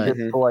 But he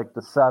gets to like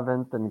the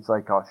 7th, and he's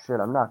like, "Oh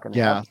shit, I'm not going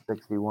to have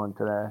 61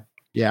 today."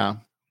 Yeah,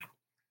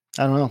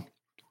 I don't know.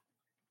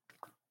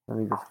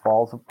 And he just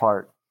falls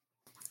apart.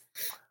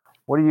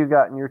 What do you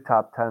got in your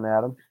top 10,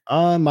 Adam?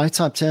 My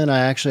top 10, I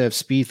actually have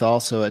Spieth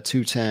also at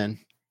 210.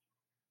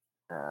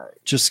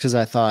 Just because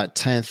I thought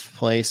 10th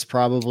place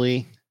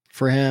probably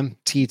for him.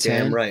 T10.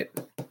 Damn right.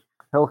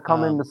 He'll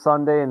come into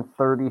Sunday in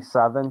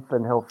 37th,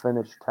 and he'll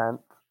finish 10th.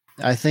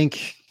 I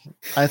think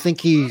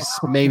he's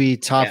maybe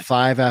top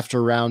 5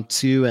 after round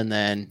 2, and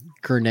then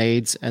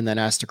grenades, and then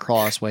has to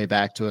crawl his way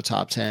back to a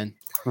top 10.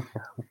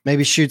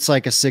 Maybe shoots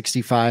like a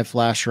 65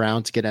 last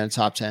round to get in a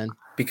top 10.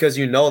 Because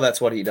that's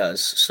what he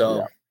does.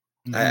 So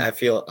I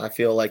feel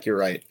like you're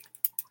right.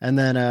 And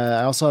then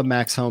I also have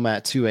Max Homa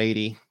at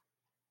 280,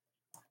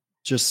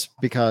 just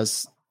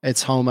because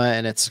it's Homa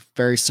and it's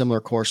very similar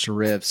course to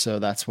Riv, so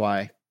that's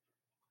why.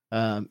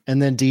 And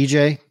then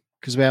DJ,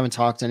 because we haven't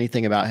talked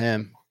anything about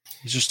him.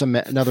 He's just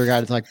another guy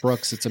that's like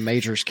Brooks. It's a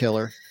majors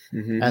killer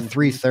at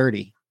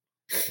 330.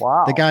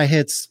 Wow. The guy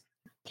hits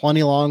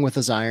plenty long with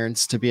his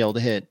irons to be able to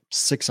hit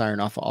 6-iron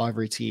off of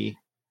every tee.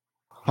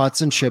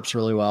 Putts and chips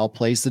really well.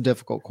 Plays the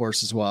difficult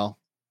course as well.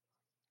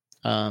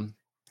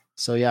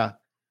 So yeah.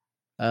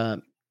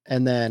 And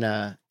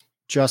then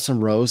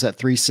Justin Rose at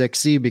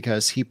 360,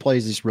 because he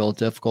plays these real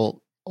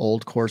difficult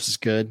old courses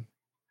good.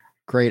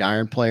 Great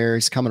iron player.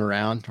 He's coming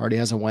around. Already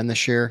has a win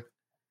this year.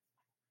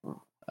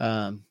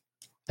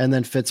 And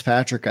then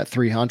Fitzpatrick at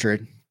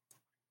 300.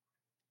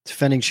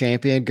 Defending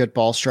champion, good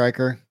ball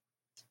striker.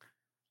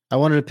 I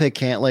wanted to pick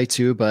Cantlay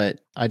too, but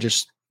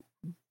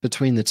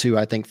between the two,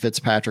 I think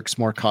Fitzpatrick's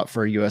more cut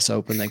for a U.S.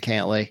 Open than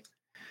Cantlay.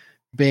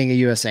 Being a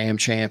U.S. AM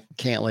champ,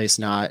 Cantlay's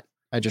not.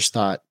 I just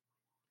thought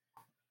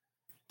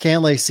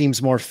Cantlay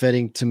seems more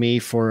fitting to me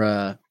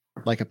for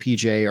like a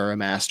PJ or a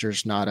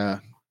Masters, not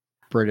a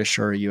British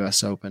or a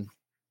U.S. Open.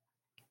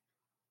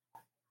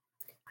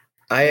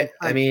 I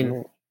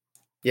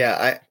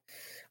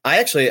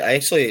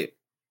actually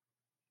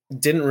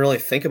didn't really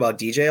think about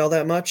DJ all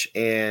that much,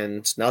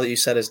 and now that you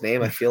said his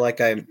name, I feel like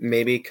I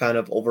maybe kind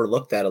of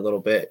overlooked that a little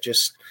bit.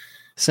 Just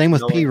same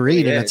with P.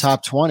 Reed in the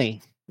top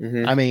 20.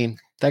 Mm-hmm. I mean,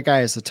 that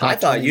guy is the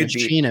top 20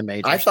 machine in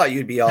majors. I thought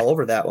you'd be all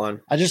over that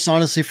one. I just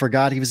honestly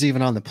forgot he was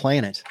even on the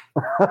planet.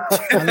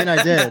 I mean,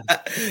 I did.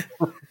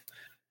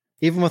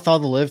 Even with all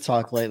the live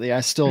talk lately,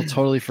 I still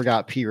totally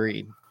forgot P.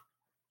 Reed.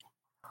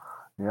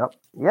 Yep.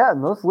 Yeah,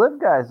 and those live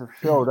guys have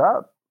showed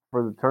up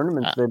for the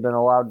tournaments they've been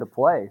allowed to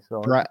play.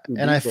 So,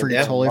 and I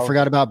totally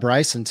forgot about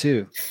Bryson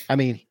too. I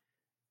mean,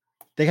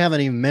 they haven't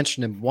even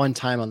mentioned him one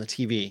time on the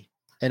TV,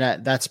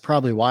 and that's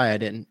probably why I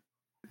didn't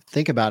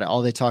think about it.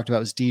 All they talked about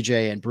was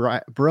DJ and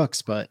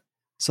Brooks, but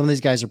some of these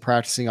guys are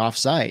practicing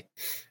off-site.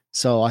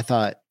 So I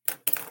thought,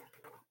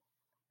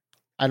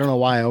 I don't know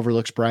why I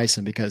overlooked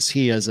Bryson, because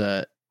he is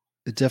a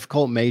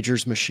difficult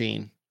majors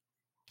machine.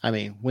 I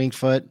mean, winged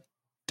foot,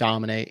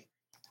 dominate.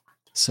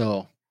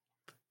 So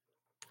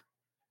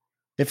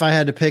if I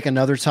had to pick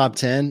another top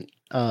 10,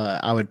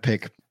 I would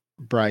pick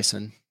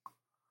Bryson.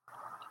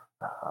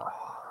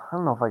 I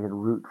don't know if I could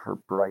root for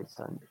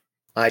Bryson.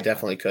 I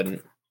definitely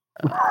couldn't.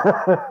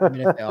 I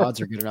mean, if the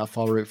odds are good enough,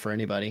 I'll root for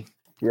anybody.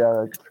 Yeah,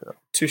 that's true.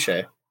 Touche.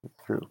 That's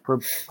true.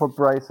 Put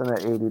Bryson at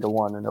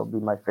 80-1, and it'll be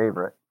my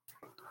favorite.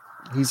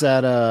 He's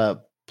at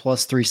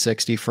plus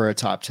 360 for a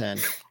top 10.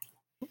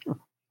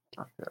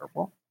 Not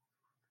terrible.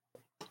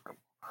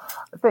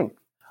 I think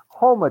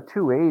Homa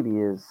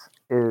 280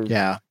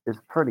 is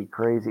pretty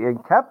crazy. And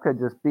Koepka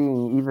just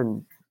being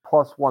even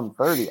plus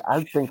 130,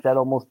 I think that'd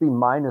almost be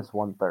minus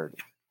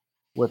 130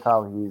 with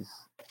how he's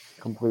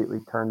completely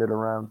turned it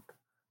around.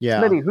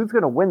 Yeah. Smitty, who's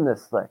going to win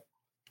this thing?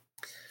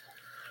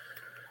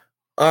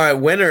 All right,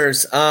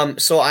 winners.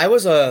 So I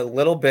was a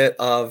little bit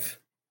of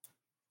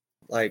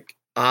like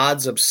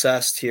odds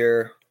obsessed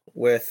here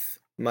with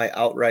my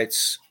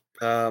outrights.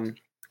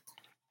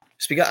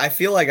 Just because I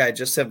feel like I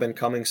just have been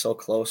coming so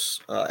close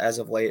as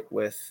of late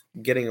with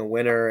getting a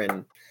winner,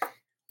 and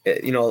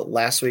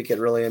last week it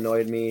really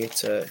annoyed me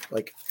to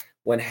like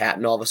when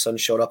Hatton all of a sudden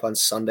showed up on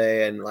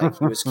Sunday and like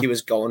he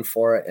was going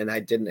for it, and I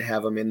didn't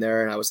have him in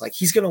there, and I was like,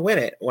 he's gonna win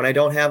it when I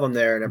don't have him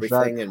there and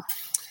everything. Exactly.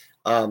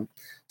 And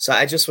so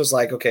I just was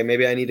like, okay,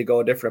 maybe I need to go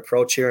a different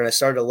approach here, and I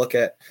started to look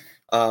at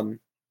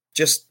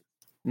just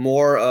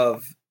more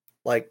of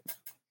like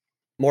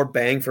more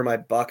bang for my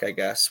buck, I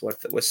guess,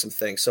 with some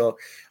things. So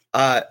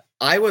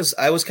I was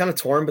kind of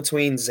torn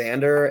between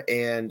Xander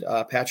and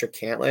Patrick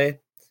Cantlay.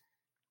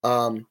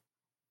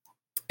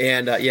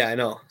 Yeah, I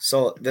know.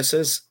 So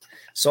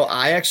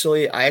I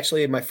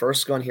actually my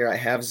first gun here, I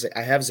have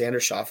Xander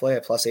Schauffele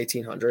at plus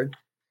 1800.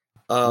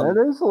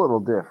 That is a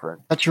little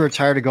different. I thought you were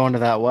tired of going to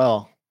that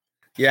well.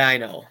 Yeah, I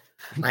know.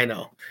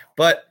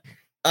 But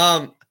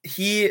I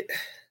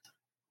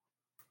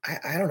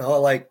don't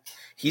know, like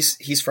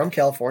he's from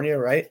California,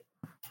 right?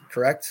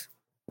 Correct.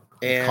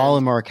 And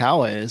Colin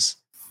Morikawa is.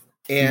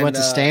 He went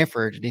to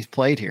Stanford and he's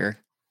played here.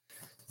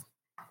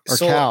 Or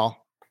so Cal.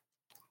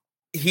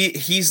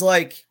 He's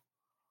like,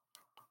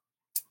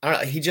 I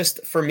don't know. He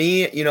just, for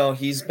me,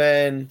 he's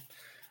been,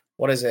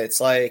 what is it? It's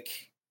like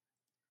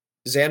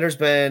Xander's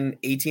been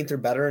 18th or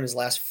better in his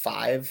last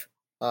five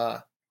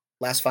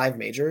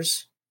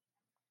majors.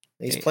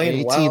 He's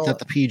playing 18th well at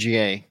the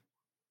PGA.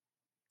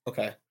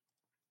 Okay.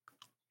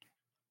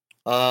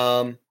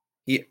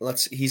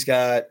 He's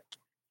got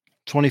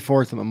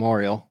 24th at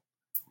Memorial.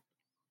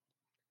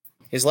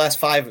 his last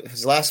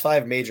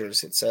five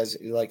majors. It says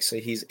so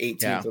he's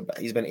 18th. Yeah.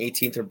 He's been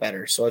 18th or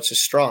better. So it's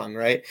just strong,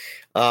 right?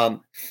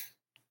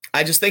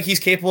 I just think he's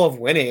capable of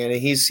winning, and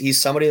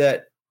he's somebody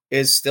that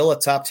is still a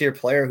top tier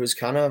player who's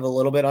kind of a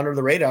little bit under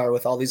the radar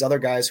with all these other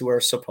guys who are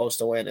supposed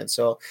to win. And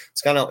so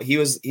it's kind of he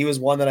was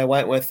one that I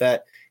went with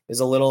that is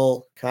a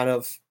little kind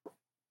of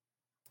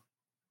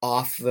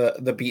off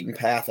the beaten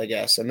path, I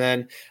guess. And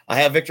then I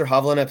have Victor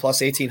Hovland at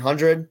plus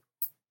 1,800.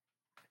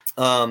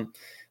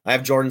 I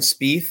have Jordan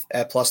Spieth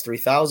at plus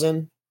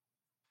 3,000.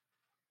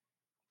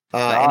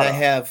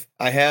 And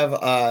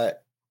I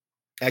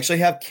actually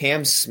have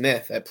Cam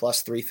Smith at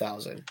plus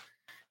 3,000.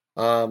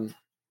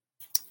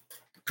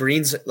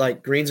 Greens are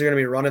going to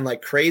be running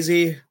like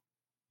crazy.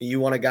 You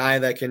want a guy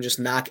that can just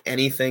knock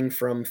anything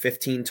from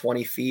 15,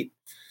 20 feet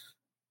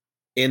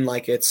in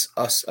like it's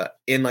a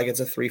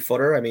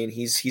 3-footer. I mean,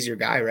 he's your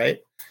guy, right?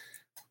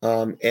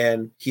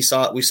 And we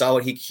saw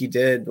what he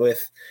did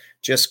with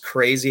just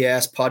crazy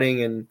ass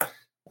putting and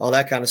all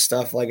that kind of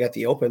stuff, like at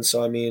the Open.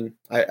 So I mean,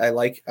 I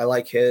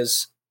like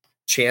his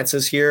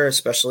chances here,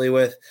 especially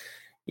with,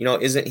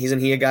 isn't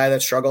he a guy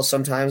that struggles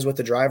sometimes with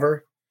the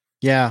driver?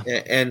 Yeah.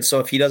 And so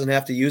if he doesn't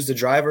have to use the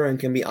driver and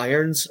can be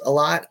irons a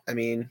lot, I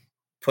mean,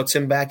 puts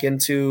him back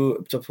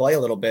to play a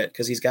little bit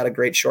because he's got a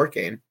great short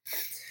game.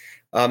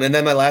 And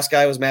then my last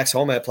guy was Max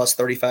Homa at plus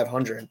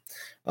 3,500.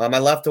 I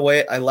left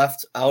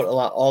out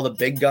all the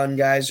big gun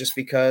guys just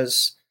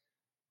because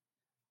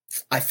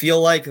I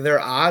feel like their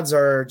odds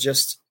are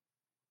just,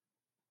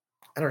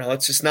 I don't know,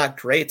 it's just not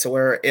great to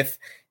where if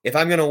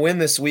I'm going to win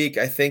this week,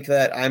 I think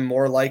that I'm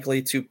more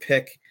likely to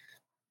pick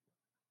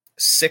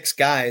 6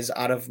 guys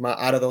out of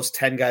those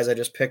 10 guys I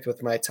just picked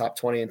with my top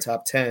 20 and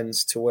top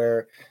 10s, to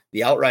where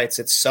the outrights,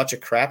 it's such a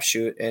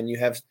crapshoot, and you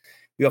have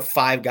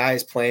 5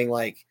 guys playing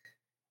like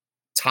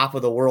top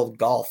of the world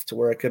golf to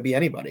where it could be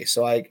anybody.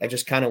 So I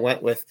just kind of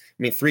went with,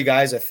 3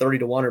 guys at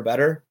 30-1 or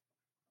better.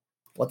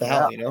 What the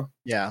hell,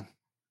 Yeah.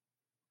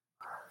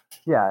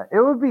 Yeah, it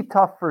would be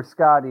tough for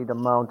Scotty to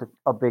mount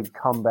a big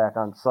comeback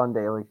on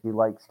Sunday like he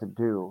likes to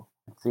do.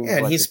 It seems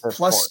and like he's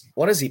plus,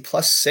 what is he,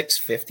 plus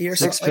 650 or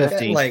something like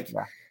that? Like,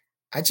 yeah.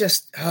 I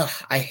just,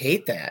 I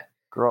hate that.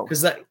 Gross.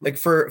 Because that, like,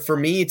 for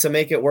me to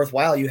make it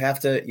worthwhile, you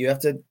have to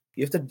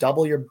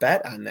double your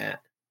bet on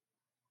that.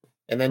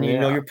 And then,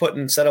 you're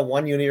putting, instead of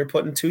 1 unit, you're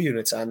putting 2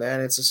 units on that.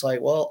 And it's just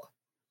like, well,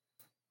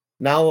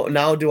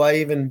 now do I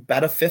even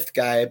bet a 5th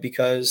guy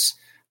because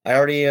I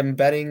already am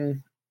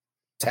betting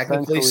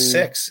technically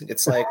 6?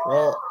 It's like,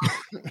 well,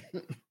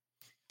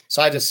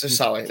 so I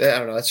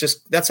don't know.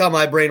 That's how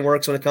my brain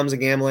works when it comes to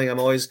gambling.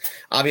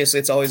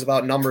 It's always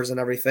about numbers and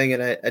everything.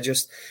 And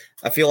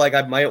I feel like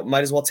I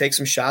might as well take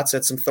some shots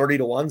at some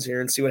 30-1s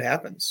here and see what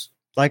happens.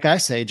 Like I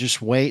say,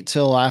 just wait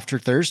till after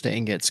Thursday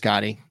and get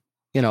Scotty.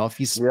 If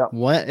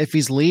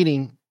he's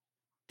leading,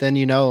 then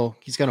he's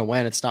going to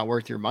win. It's not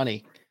worth your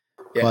money.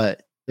 Yeah.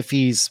 But if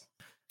he's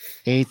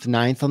 8th,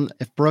 9th,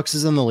 if Brooks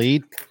is in the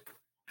lead,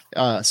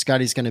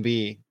 Scotty's going to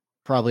be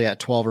probably at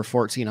 12 or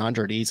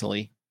 1,400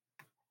 easily.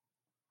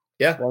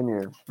 Yeah.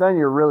 Then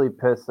you're really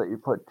pissed that you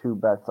put 2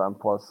 bets on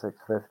plus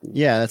 650.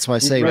 Yeah, that's why I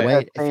say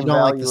wait. If you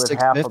don't like the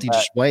 650,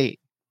 just wait.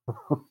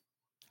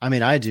 I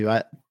mean, I do.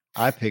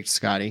 I picked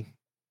Scotty.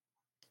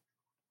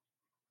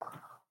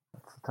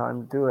 It's the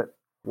time to do it.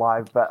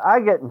 Live bet. I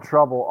get in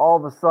trouble all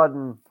of a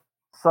sudden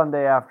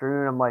Sunday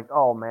afternoon. I'm like,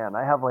 oh man,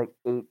 I have like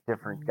 8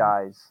 different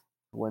guys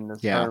to win this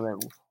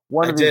tournament.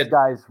 One of these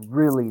guys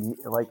really,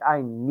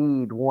 I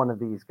need one of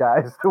these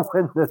guys to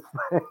win this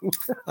thing.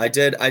 I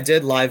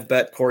did live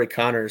bet Corey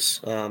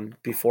Connors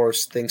before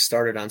things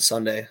started on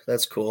Sunday.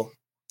 That's cool.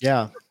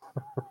 Yeah.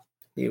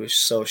 He was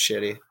so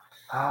shitty.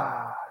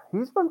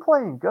 He's been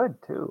playing good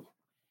too.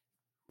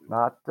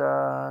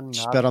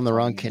 Just bet on the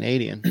wrong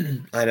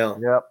Canadian. I know.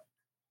 Yep.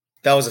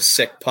 That was a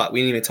sick putt.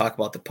 We didn't even talk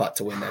about the putt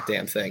to win that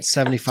damn thing.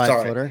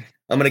 75-footer.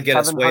 I'm gonna get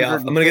us way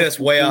off. I'm gonna get us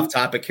way off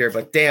topic here,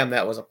 but damn,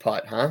 that was a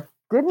putt, huh?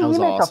 Didn't he make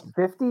a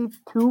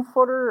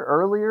 52-footer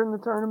earlier in the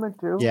tournament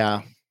too?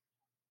 Yeah.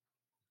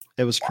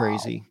 It was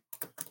crazy.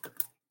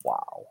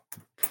 Wow.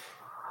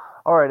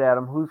 All right,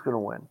 Adam, who's gonna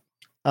win?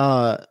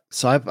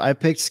 So I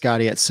picked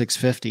Scotty at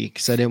 650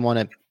 because I didn't want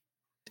to.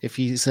 If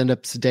he's end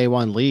up to day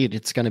one lead,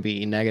 it's going to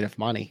be negative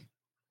money.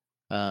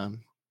 And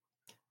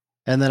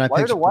then I wire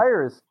picked to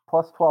wire is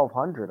plus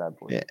 1,200, I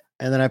believe. Yeah,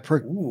 and then I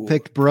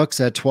picked Brooks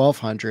at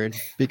 1,200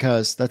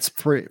 because that's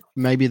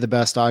maybe the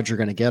best odds you're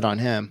going to get on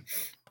him.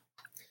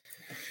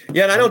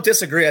 Yeah, and I don't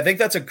disagree. I think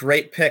that's a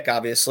great pick,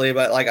 obviously.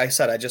 But like I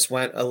said, I just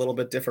went a little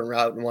bit different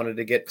route and wanted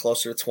to get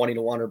closer to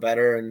 20-1 or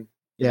better. And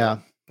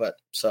but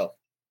so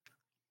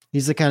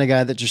he's the kind of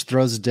guy that just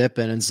throws a dip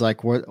in and is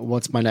like,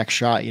 what's my next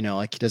shot?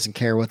 Like he doesn't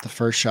care what the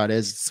first shot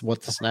is. It's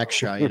what's this next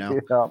shot,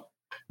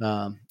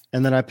 Yeah.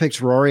 And then I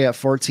picked Rory at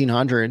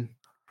 1,400.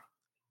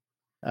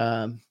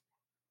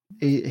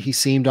 He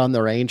seemed on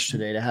the range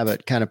today to have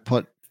it kind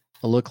of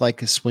look like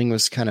his swing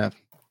was kind of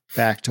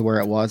back to where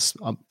it was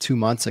 2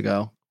 months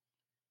ago.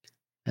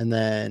 And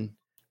then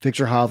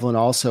Victor Hovland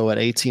also at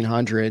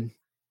 1,800.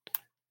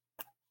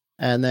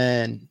 And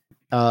then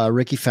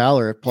Ricky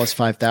Fowler at plus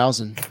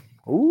 5,000.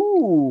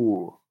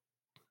 Ooh.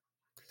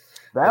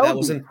 That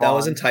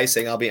was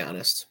enticing, I'll be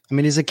honest. I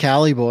mean, he's a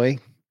Cali boy,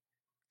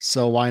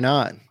 so why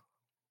not?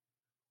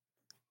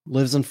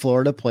 Lives in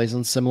Florida, plays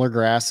on similar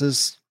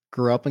grasses,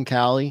 grew up in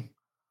Cali.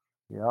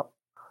 Yep.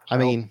 I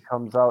mean,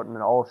 comes out in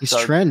an all-star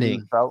he's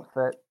trending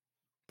outfit.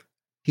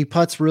 He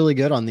putts really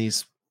good on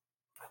these,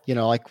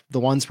 like the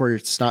ones where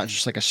it's not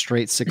just like a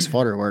straight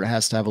 6-footer where it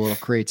has to have a little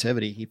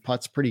creativity. He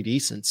putts pretty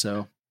decent,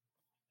 so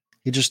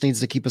he just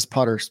needs to keep his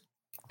putters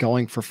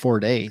going for 4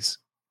 days.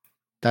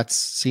 That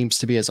seems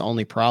to be his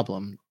only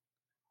problem.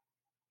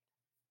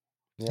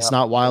 Yep. He's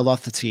not wild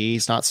off the tee.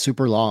 He's not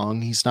super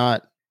long. He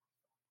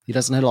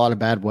doesn't hit a lot of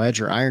bad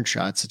wedge or iron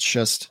shots. It's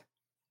just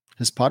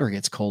his putter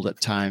gets cold at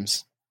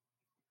times.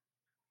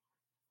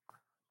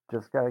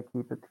 Just got to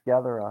keep it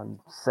together on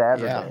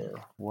Saturday or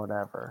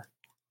whatever,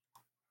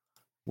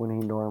 when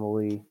he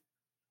normally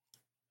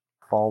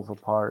falls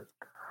apart.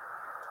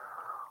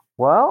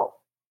 Well,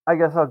 I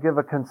guess I'll give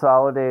a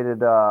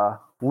consolidated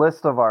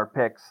list of our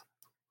picks.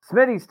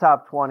 Smitty's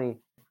top 20,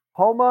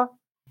 Homa,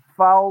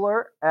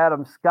 Fowler,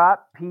 Adam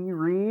Scott, P.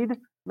 Reed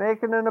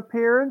making an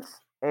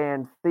appearance,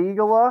 and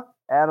Thigala,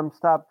 Adam's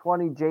top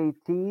 20,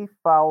 JT,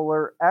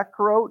 Fowler,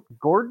 Eckroat,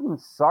 Gordon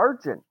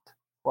Sargent,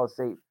 plus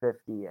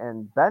 850,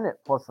 and Bennett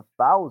plus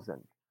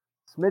 1,000.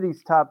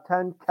 Smitty's top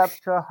 10,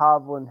 Kepka,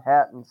 Hovland,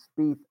 Hatton,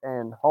 Spieth,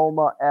 and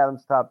Homa.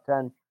 Adam's top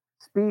 10,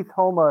 Spieth,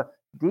 Homa,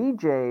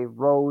 DJ,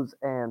 Rose,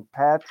 and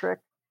Patrick.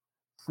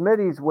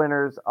 Smitty's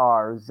winners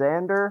are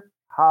Xander,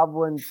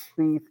 Hovland,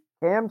 Spieth,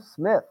 Cam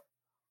Smith,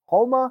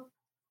 Homa,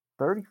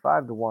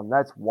 35-1.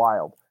 That's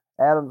wild.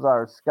 Adams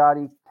are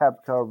Scotty,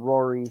 Kepka,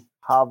 Rory,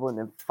 Hovland,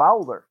 and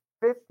Fowler,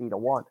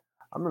 50-1.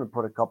 I'm going to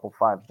put a couple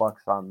 $5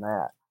 on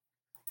that.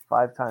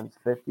 5 times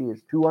 50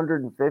 is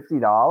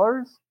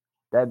 $250.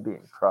 That'd be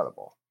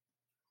incredible.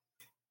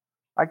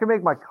 I can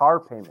make my car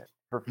payment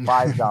for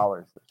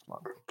 $5 this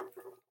month.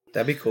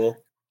 That'd be cool.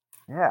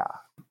 Yeah.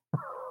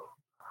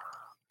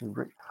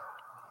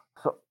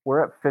 So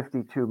we're at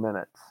 52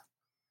 minutes.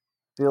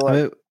 Feel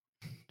like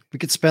we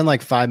could spend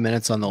like 5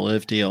 minutes on the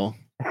live deal.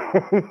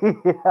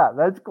 Yeah,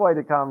 that's quite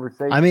a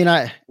conversation. I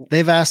mean,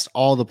 they've asked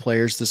all the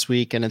players this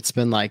week, and it's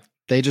been like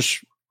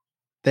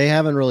they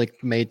haven't really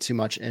made too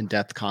much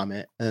in-depth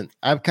comment. And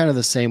I'm kind of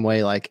the same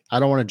way. Like, I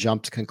don't want to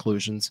jump to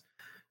conclusions.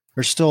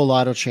 There's still a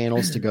lot of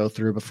channels to go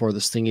through before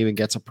this thing even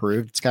gets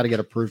approved. It's got to get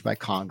approved by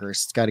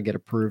Congress. It's got to get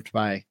approved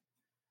by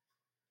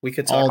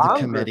all the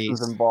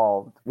committees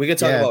involved. We could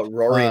talk about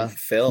Rory and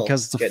Phil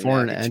because it's a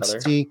foreign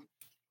entity.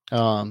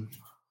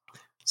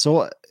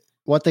 So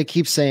what they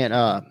keep saying,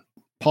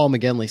 Paul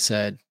McGinley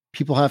said,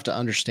 people have to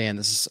understand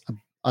this is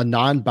a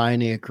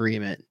non-binding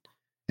agreement.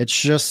 It's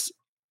just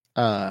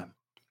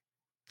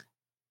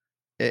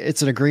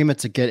it's an agreement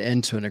to get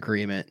into an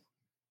agreement.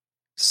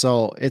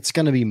 So it's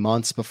going to be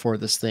months before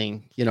this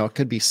thing, it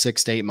could be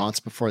 6 to 8 months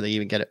before they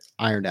even get it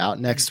ironed out.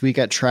 Next week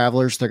at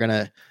Travelers, they're going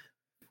to,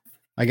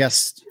 I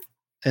guess,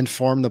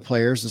 inform the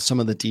players of some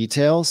of the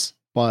details.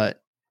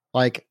 But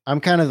like, I'm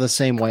kind of the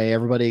same way.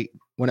 Everybody,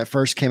 when it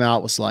first came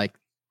out, was like,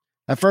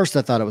 at first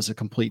I thought it was a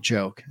complete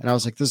joke. And I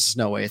was like, this is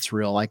no way it's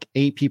real. Like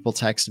 8 people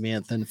texted me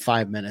within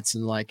 5 minutes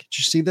and like, did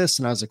you see this?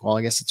 And I was like, well,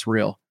 I guess it's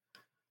real.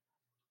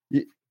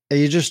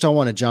 You just don't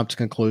want to jump to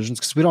conclusions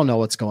because we don't know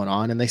what's going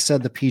on. And they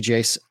said the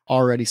PGA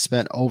already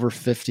spent over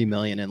 $50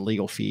 million in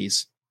legal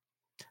fees.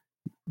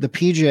 The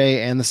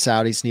PGA and the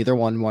Saudis, neither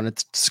one wanted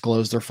to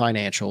disclose their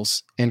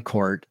financials in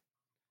court,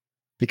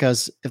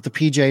 because if the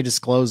PGA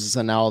discloses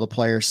and now all the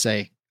players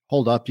say,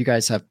 hold up, you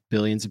guys have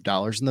billions of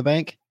dollars in the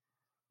bank,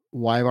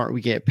 why aren't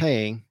we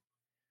paying?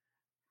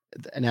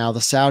 Now the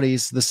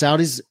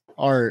Saudis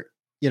are,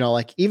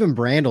 like even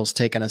Brandel's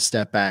taken a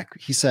step back.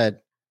 He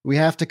said, we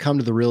have to come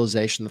to the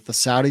realization that the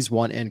Saudis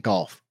want in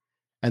golf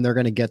and they're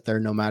going to get there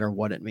no matter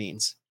what it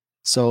means.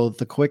 So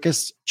the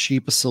quickest,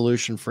 cheapest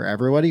solution for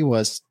everybody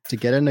was to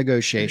get in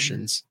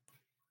negotiations.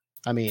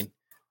 I mean,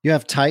 you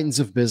have titans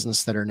of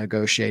business that are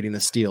negotiating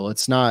this deal.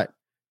 It's not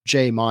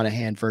Jay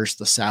Monahan versus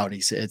the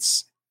Saudis.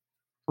 It's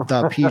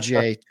the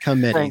PGA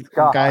committee,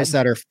 guys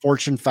that are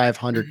Fortune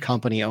 500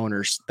 company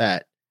owners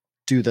that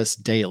do this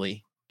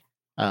daily.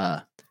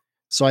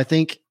 So I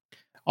think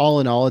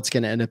all in all, it's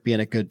going to end up being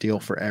a good deal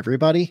for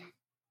everybody.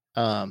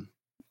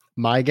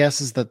 My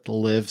guess is that the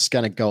live's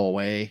going to go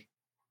away.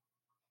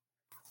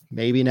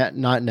 Maybe not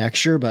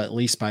next year, but at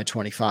least by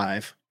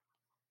 25.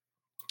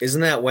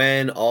 Isn't that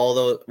when all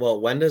those? Well,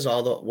 when do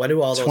all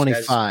those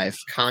 25.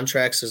 guys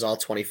contracts is all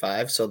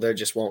 25? So they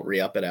just won't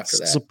re-up it after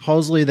that.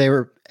 Supposedly they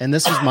were, and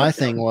this was my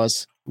thing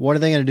was, what are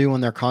they going to do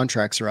when their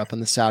contracts are up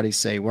and the Saudis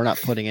say we're not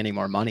putting any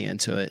more money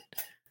into it?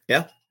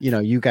 Yeah,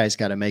 you guys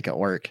got to make it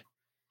work.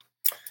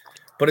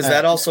 But is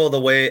that also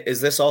the way? Is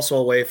this also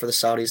a way for the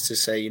Saudis to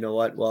say, you know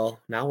what? Well,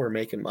 now we're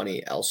making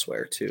money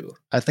elsewhere too.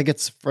 I think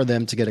it's for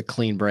them to get a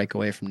clean break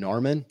away from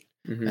Norman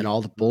and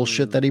all the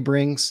bullshit that he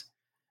brings.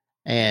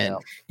 And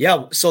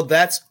so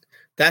that's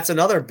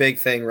another big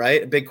thing,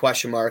 right? A big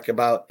question mark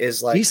about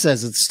is like he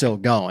says it's still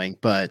going,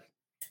 but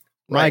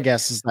my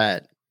guess is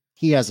that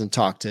he hasn't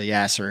talked to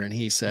Yasser, and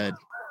he said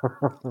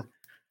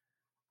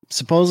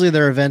supposedly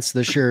their events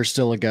this year are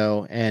still a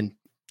go. And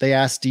they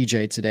asked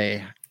DJ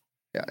today,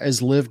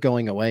 is Liv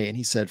going away? And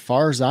he said,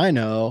 far as I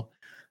know,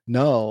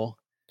 no.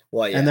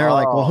 Well, yeah. And they're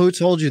like, well, who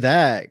told you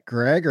that,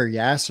 Greg or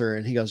Yasser?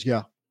 And he goes,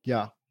 yeah.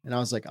 And I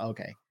was like,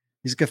 okay.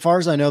 He's like, as far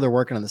as I know, they're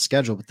working on the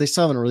schedule, but they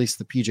still haven't released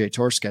the PGA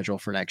Tour schedule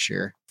for next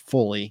year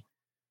fully.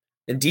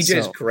 And DJ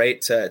is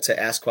great to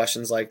ask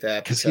questions like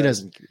that because he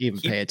doesn't even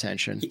pay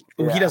attention.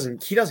 He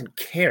doesn't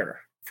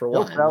care for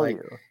one. Like,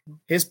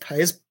 his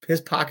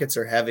pockets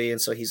are heavy, and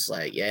so he's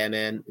like, yeah,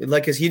 man.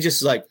 Like, cause he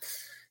just like,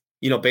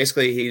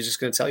 basically he's just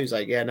gonna tell you, he's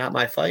like, yeah, not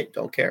my fight,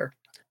 don't care.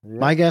 Yeah.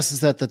 My guess is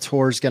that the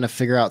tour is gonna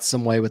figure out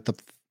some way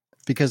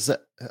because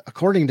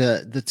according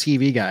to the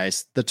TV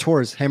guys, the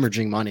tour is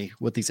hemorrhaging money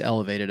with these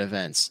elevated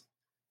events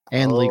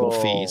and legal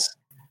fees.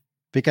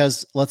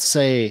 Because let's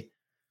say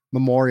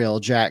Memorial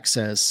Jack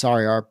says,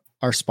 sorry,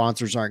 our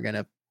sponsors aren't going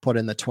to put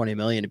in the 20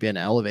 million to be an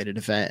elevated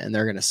event. And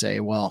they're going to say,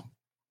 well,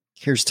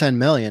 here's 10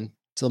 million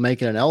to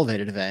make it an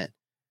elevated event.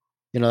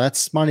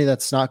 That's money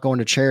that's not going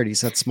to charities.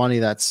 That's money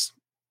that's,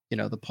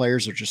 the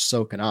players are just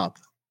soaking up.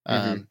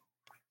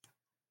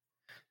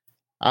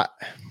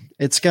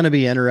 It's going to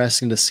be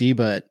interesting to see,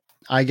 but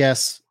I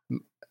guess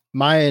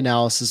my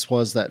analysis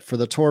was that for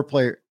the tour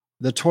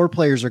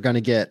players are going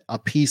to get a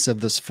piece of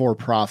this for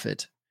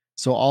profit.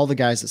 So all the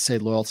guys that stay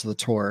loyal to the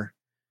tour,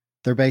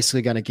 they're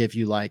basically going to give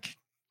you like,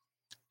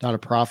 not a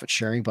profit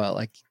sharing, but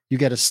like you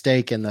get a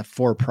stake in the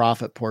for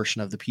profit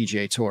portion of the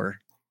PGA Tour.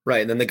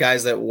 Right. And then the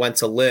guys that went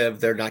to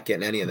live, they're not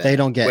getting any of that. They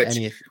don't get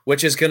any.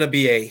 Which is going to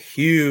be a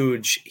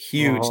huge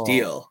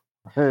deal.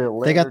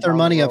 They got their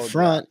money up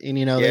front and,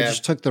 they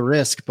just took the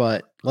risk.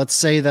 But let's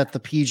say that the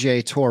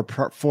PGA Tour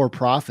for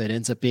profit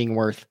ends up being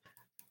worth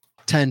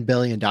 $10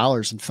 billion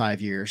in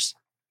 5 years.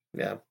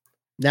 Yeah.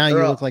 Now you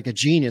look like a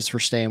genius for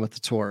staying with the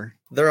tour.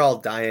 They're all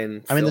dying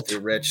filthy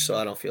rich, so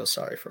I don't feel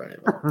sorry for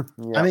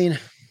anyone. I mean,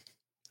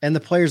 and the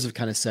players have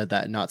kind of said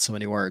that in not so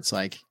many words.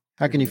 Like,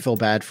 how can you feel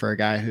bad for a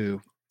guy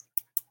who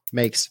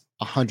makes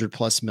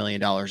 $100+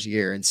 million a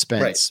year and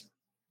spends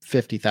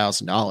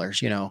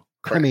 $50,000?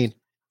 I mean,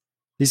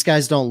 these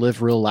guys don't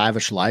live real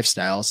lavish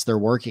lifestyles. They're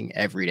working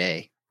every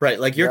day. Right.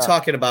 Like you're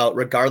talking about,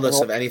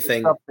 regardless of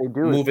anything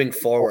moving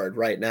forward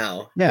right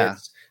now. Yeah.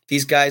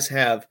 These guys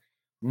have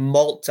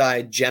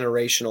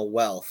multi-generational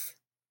wealth.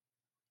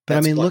 But I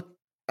mean,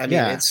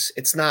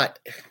 it's not,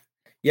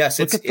 yes,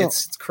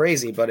 it's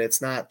crazy, but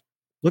it's not.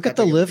 Look at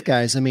the live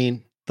guys. I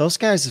mean, those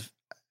guys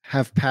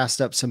have passed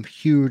up some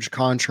huge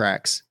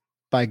contracts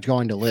by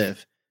going to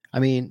live. I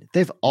mean,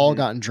 they've all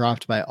gotten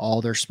dropped by all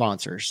their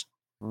sponsors.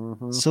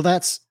 So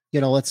that's,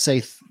 let's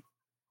say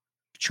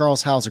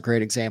Charles Howell's a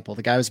great example.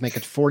 The guy was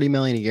making $40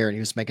 million a year and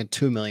he was making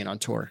 $2 million on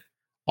tour,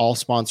 all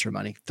sponsor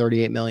money,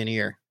 $38 million a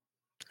year.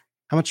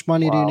 How much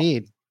money do you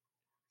need?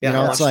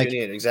 Yeah, it's like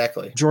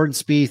exactly. Jordan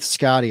Spieth,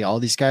 Scotty, all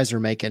these guys are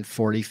making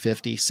 40,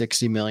 50,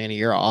 60 million a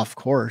year off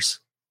course.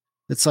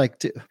 It's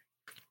like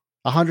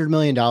 $100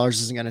 million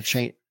isn't going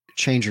to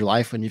change your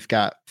life when you've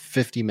got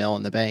 50 mil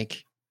in the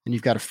bank and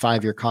you've got a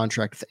 5-year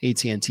contract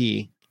with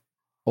AT&T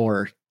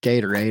or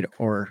Gatorade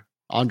or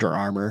Under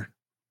Armour.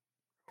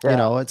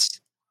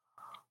 It's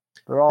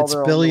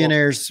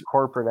billionaires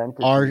corporate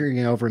entities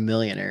arguing over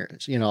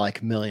millionaires,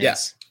 like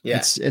millions.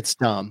 Yeah. It's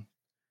dumb.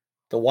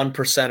 The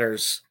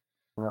 1%ers.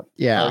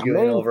 Yeah.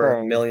 Arguing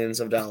over millions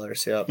of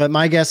dollars. Yeah. But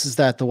my guess is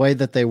that the way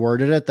that they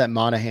worded it, that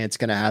Monahan's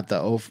going to have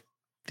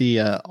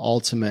the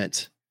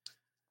ultimate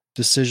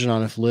decision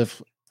on if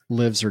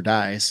lives or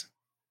dies.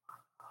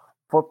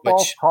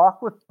 Football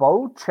talk with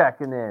Bo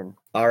checking in.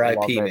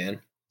 R.I.P. man.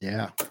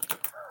 Yeah.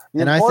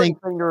 The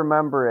important thing to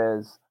remember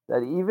is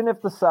that even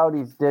if the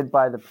Saudis did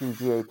buy the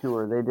PGA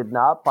Tour, they did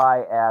not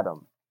buy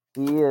Adam.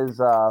 He is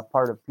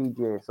part of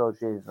PGA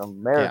Association of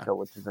America,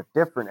 which is a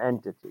different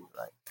entity,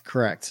 right?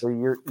 Correct. So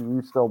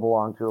you still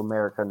belong to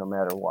America no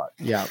matter what.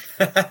 Yeah.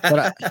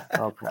 But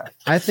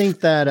I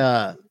think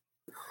that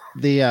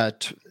the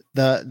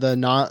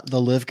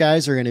live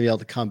guys are going to be able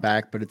to come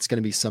back, but it's going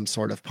to be some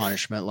sort of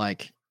punishment.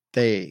 Like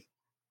they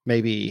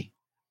maybe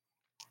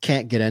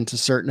can't get into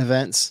certain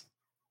events.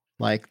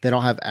 Like they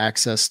don't have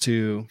access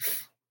to,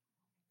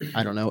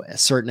 I don't know,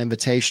 certain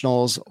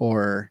invitationals,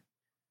 or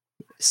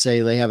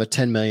say they have a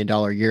 $10 million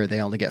year, they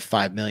only get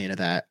 $5 million of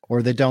that,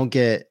 or they don't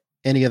get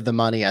any of the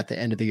money at the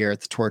end of the year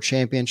at the tour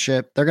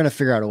championship. They're going to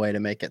figure out a way to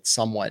make it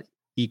somewhat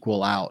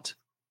equal out.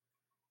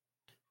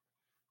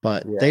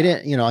 But they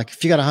didn't, like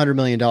if you got $100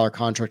 million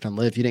contract on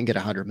Liv, you didn't get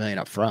 $100 million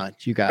up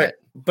front. You got Right.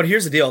 But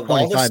here's the deal.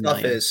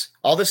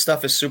 All this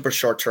stuff is super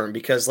short term,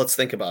 because let's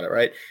think about it,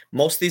 right?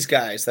 Most of these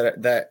guys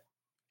that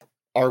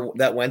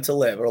went to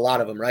Liv, or a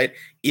lot of them, right?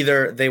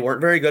 Either they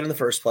weren't very good in the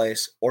first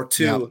place, or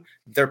two,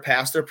 they're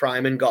past their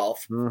prime in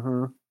golf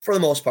for the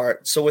most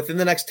part. So within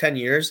the next 10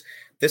 years,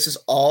 this is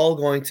all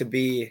going to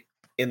be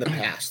in the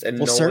past. And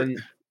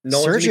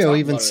Sergio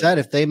even said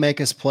if they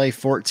make us play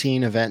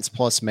 14 events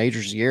plus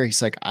majors a year,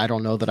 he's like, I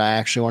don't know that I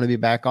actually want to be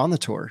back on the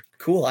tour.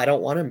 Cool. I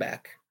don't want him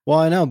back. Well,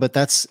 I know, but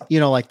that's,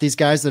 like these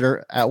guys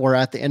that were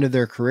at the end of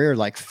their career,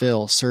 like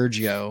Phil,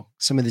 Sergio,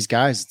 some of these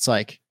guys, it's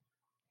like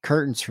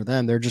curtains for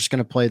them. They're just going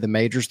to play the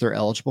majors they're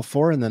eligible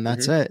for, and then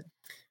that's it.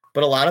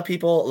 But a lot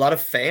of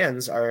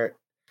fans are,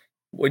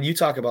 when you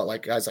talk about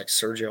like guys like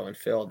Sergio and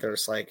Phil, they're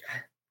just like,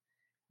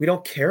 we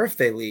don't care if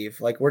they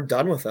leave. Like, we're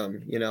done with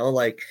them,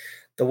 like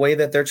the way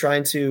that they're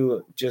trying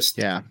to just.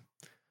 Yeah.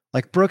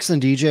 Like Brooks and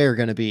DJ are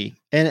going to be,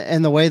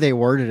 and the way they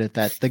worded it,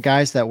 that the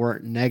guys that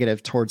weren't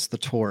negative towards the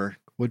tour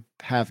would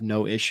have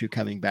no issue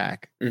coming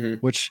back,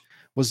 which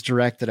was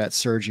directed at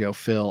Sergio,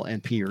 Phil,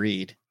 and P.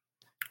 Reed.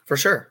 For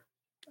sure.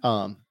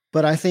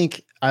 But I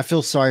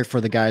feel sorry for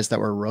the guys that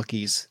were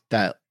rookies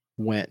that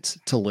went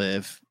to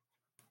Live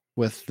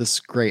with this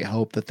great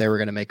hope that they were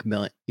going to make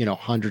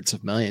hundreds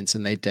of millions,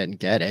 and they didn't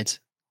get it.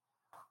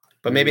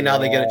 But maybe now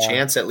they get a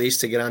chance at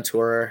least to get on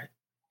tour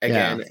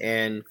again,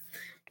 and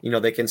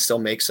they can still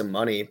make some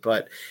money.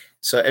 But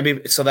so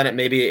then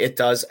maybe it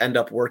does end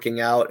up working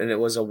out, and it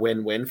was a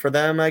win-win for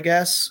them, I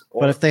guess.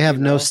 But if they have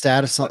no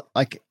status,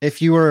 like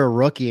if you were a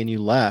rookie and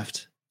you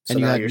left and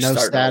you had no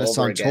status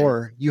on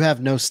tour, you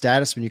have no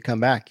status when you come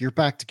back. You're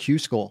back to Q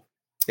school.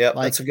 Yeah,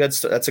 that's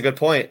a good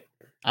point.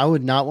 I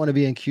would not want to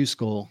be in Q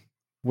school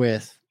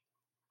with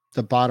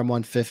the bottom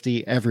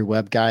 150, every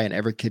web guy and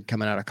every kid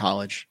coming out of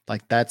college.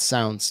 Like, that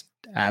sounds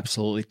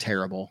absolutely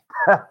terrible.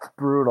 That's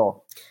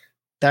brutal.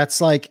 That's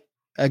like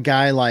a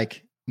guy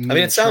like me. I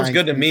mean, it sounds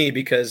good to me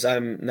because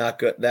I'm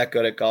not that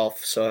good at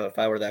golf. So if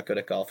I were that good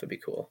at golf, it'd be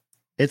cool.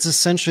 It's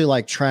essentially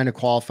like trying to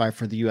qualify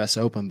for the US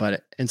Open,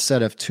 but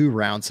instead of 2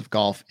 rounds of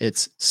golf,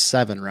 it's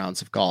 7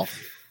 rounds of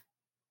golf.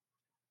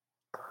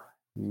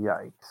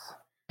 Yikes.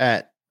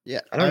 I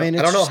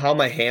don't know how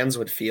my hands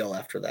would feel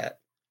after that.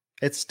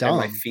 It's dumb.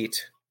 And my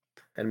feet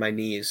and my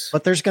knees.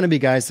 But there's going to be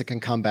guys that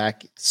can come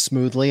back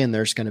smoothly, and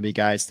there's going to be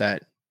guys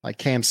that, like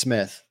Cam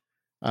Smith,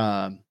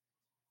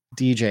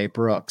 DJ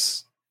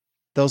Brooks,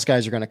 those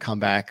guys are going to come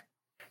back,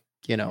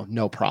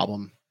 no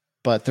problem.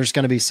 But there's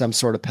going to be some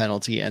sort of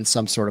penalty and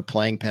some sort of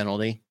playing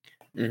penalty.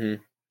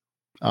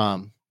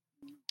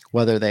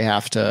 Whether they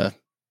have to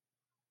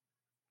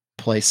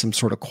play some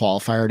sort of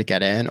qualifier to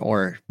get in,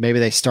 or maybe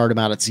they start them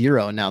out at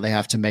 0 and now they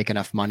have to make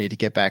enough money to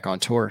get back on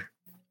tour.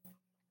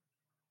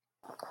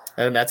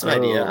 And that's an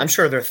idea. I'm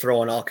sure they're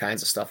throwing all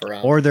kinds of stuff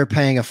around. Or they're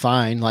paying a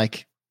fine,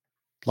 like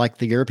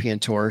the European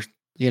Tour,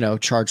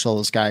 charge all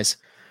those guys,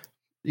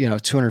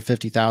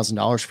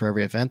 $250,000 for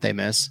every event they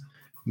miss.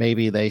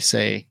 Maybe they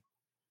say,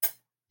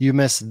 you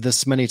missed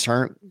this many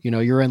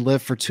you're in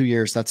Live for 2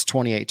 years. That's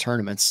 28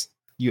 tournaments.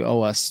 You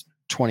owe us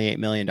 $28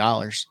 million.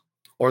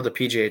 Or the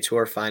PGA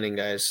Tour finding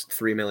guys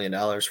 $3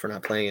 million for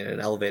not playing in an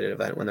elevated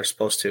event when they're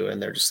supposed to,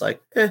 and they're just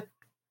like,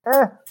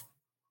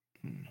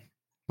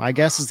 My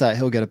guess is that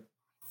he'll get a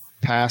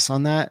pass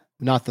on that.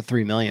 Not the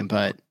 $3 million,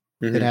 but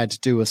it had to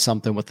do with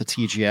something with the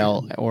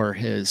TGL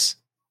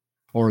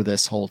or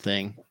this whole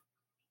thing.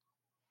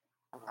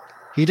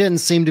 He didn't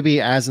seem to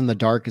be as in the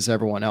dark as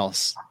everyone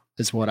else,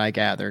 is what I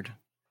gathered.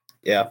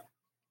 Yeah.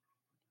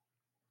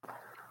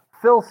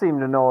 Phil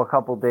seemed to know a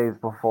couple days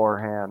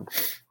beforehand.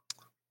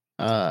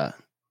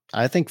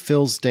 I think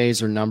Phil's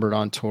days are numbered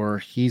on tour.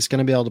 He's going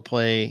to be able to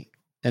play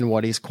in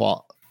what he's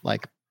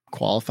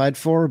qualified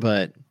for,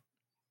 but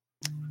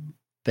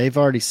they've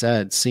already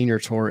said senior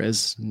tour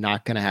is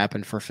not going to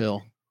happen for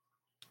Phil.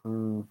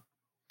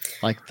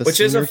 Like which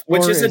is a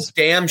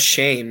damn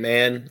shame,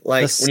 man.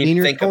 Like the when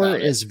you think tour about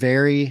it, is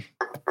very,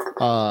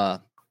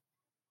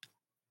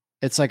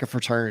 it's like a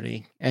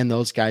fraternity, and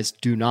those guys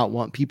do not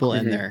want people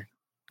in there.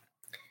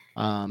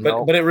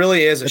 But it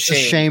really is a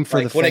shame for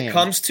the when fan.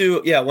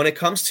 When it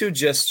comes to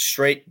just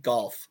straight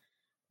golf,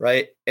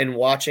 right? And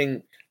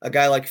watching a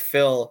guy like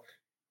Phil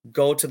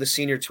go to the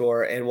senior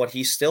tour and what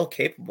he's still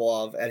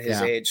capable of at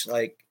his age,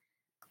 like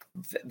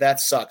that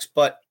sucks.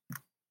 But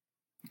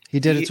he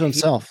did it to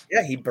himself.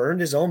 He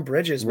burned his own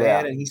bridges,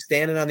 man, and he's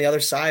standing on the other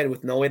side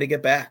with no way to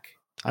get back.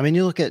 I mean,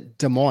 you look at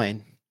Des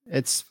Moines.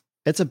 It's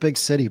a big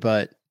city,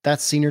 but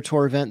that senior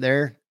tour event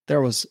there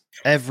was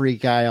every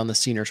guy on the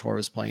senior tour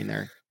was playing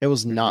there. It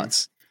was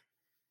nuts.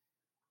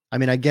 I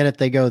mean, I get it.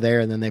 They go there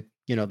and then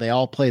they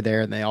all play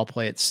there and they all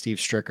play at Steve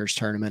Stricker's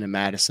tournament in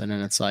Madison.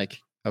 And it's like,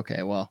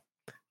 okay, well,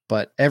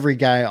 but every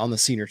guy on the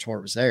senior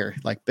tour was there,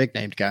 like big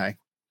named guy.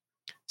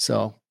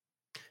 So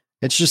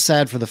it's just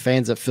sad for the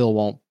fans that Phil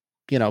won't,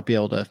 be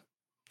able to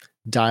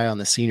die on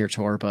the senior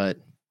tour. But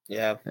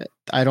yeah,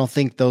 I don't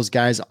think those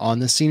guys on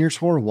the senior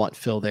tour want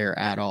Phil there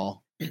at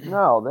all.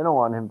 No, they don't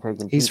want him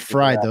taking. He's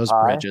fried those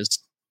bridges.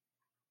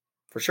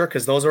 For sure,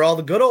 because those are all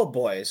the good old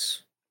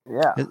boys.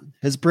 Yeah.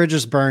 His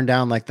bridges burned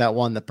down like that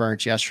one that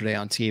burnt yesterday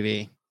on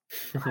TV.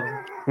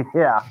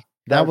 Yeah.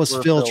 That was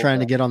Phil trying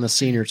to get on the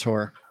senior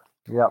tour.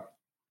 Yep.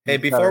 Hey,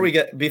 before we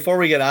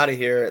get out of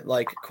here,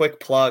 like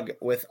quick plug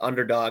with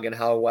Underdog and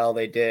how well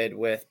they did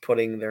with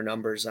putting their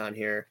numbers on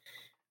here.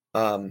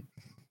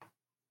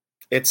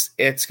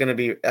 It's gonna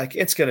be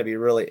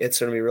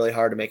really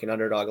hard to make an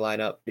Underdog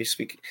lineup.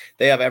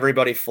 They have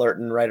everybody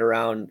flirting right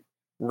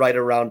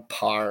around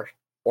par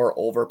or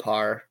over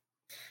par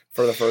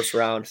for the first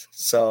round.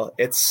 So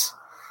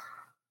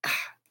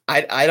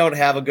I don't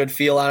have a good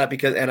feel on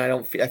it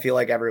I feel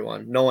like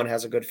no one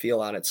has a good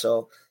feel on it.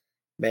 So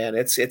man,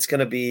 it's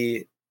gonna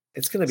be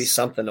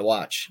something to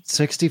watch.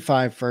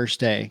 65 first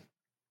day.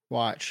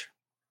 Watch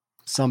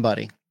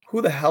somebody.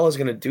 Who the hell is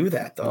gonna do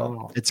that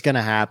though? Oh. It's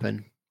gonna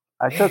happen.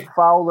 I took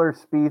Fowler,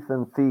 Spieth,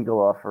 and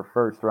Thigala for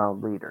first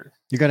round leaders.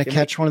 You're gonna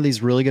catch one of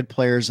these really good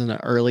players in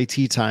the early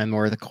tee time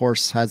where the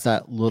course has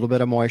that little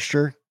bit of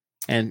moisture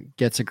and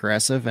gets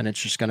aggressive, and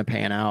it's just gonna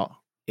pan out.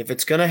 If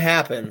it's gonna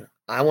happen,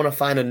 I want to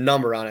find a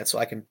number on it so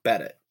I can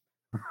bet it.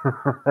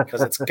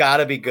 Because it's got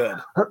to be good.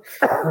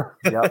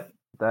 Yep,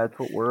 that's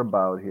what we're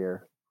about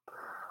here.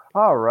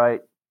 All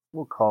right,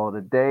 we'll call it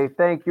a day.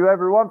 Thank you,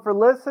 everyone, for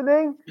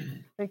listening.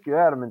 Thank you,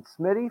 Adam and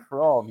Smitty,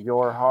 for all of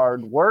your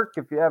hard work.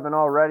 If you haven't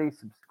already,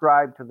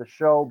 subscribe to the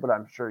show, but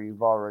I'm sure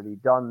you've already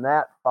done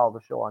that. Follow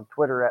the show on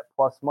Twitter at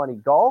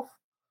 @PlusMoneyGolf.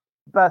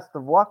 Best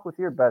of luck with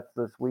your bets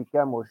this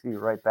weekend. We'll see you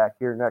right back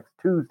here next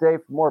Tuesday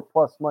for more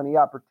Plus Money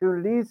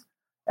opportunities.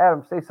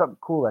 Adam, say something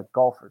cool that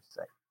golfers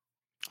say.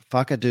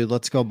 Fuck it, dude.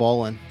 Let's go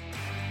bowling.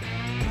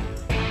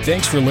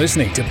 Thanks for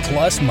listening to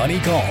Plus Money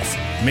Golf.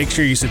 Make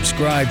sure you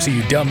subscribe so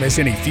you don't miss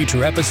any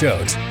future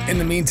episodes. In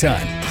the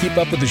meantime, keep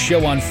up with the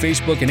show on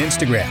Facebook and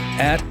Instagram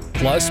at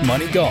Plus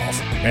Money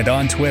Golf and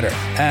on Twitter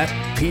at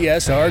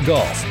PSR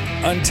Golf.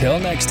 Until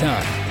next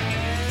time.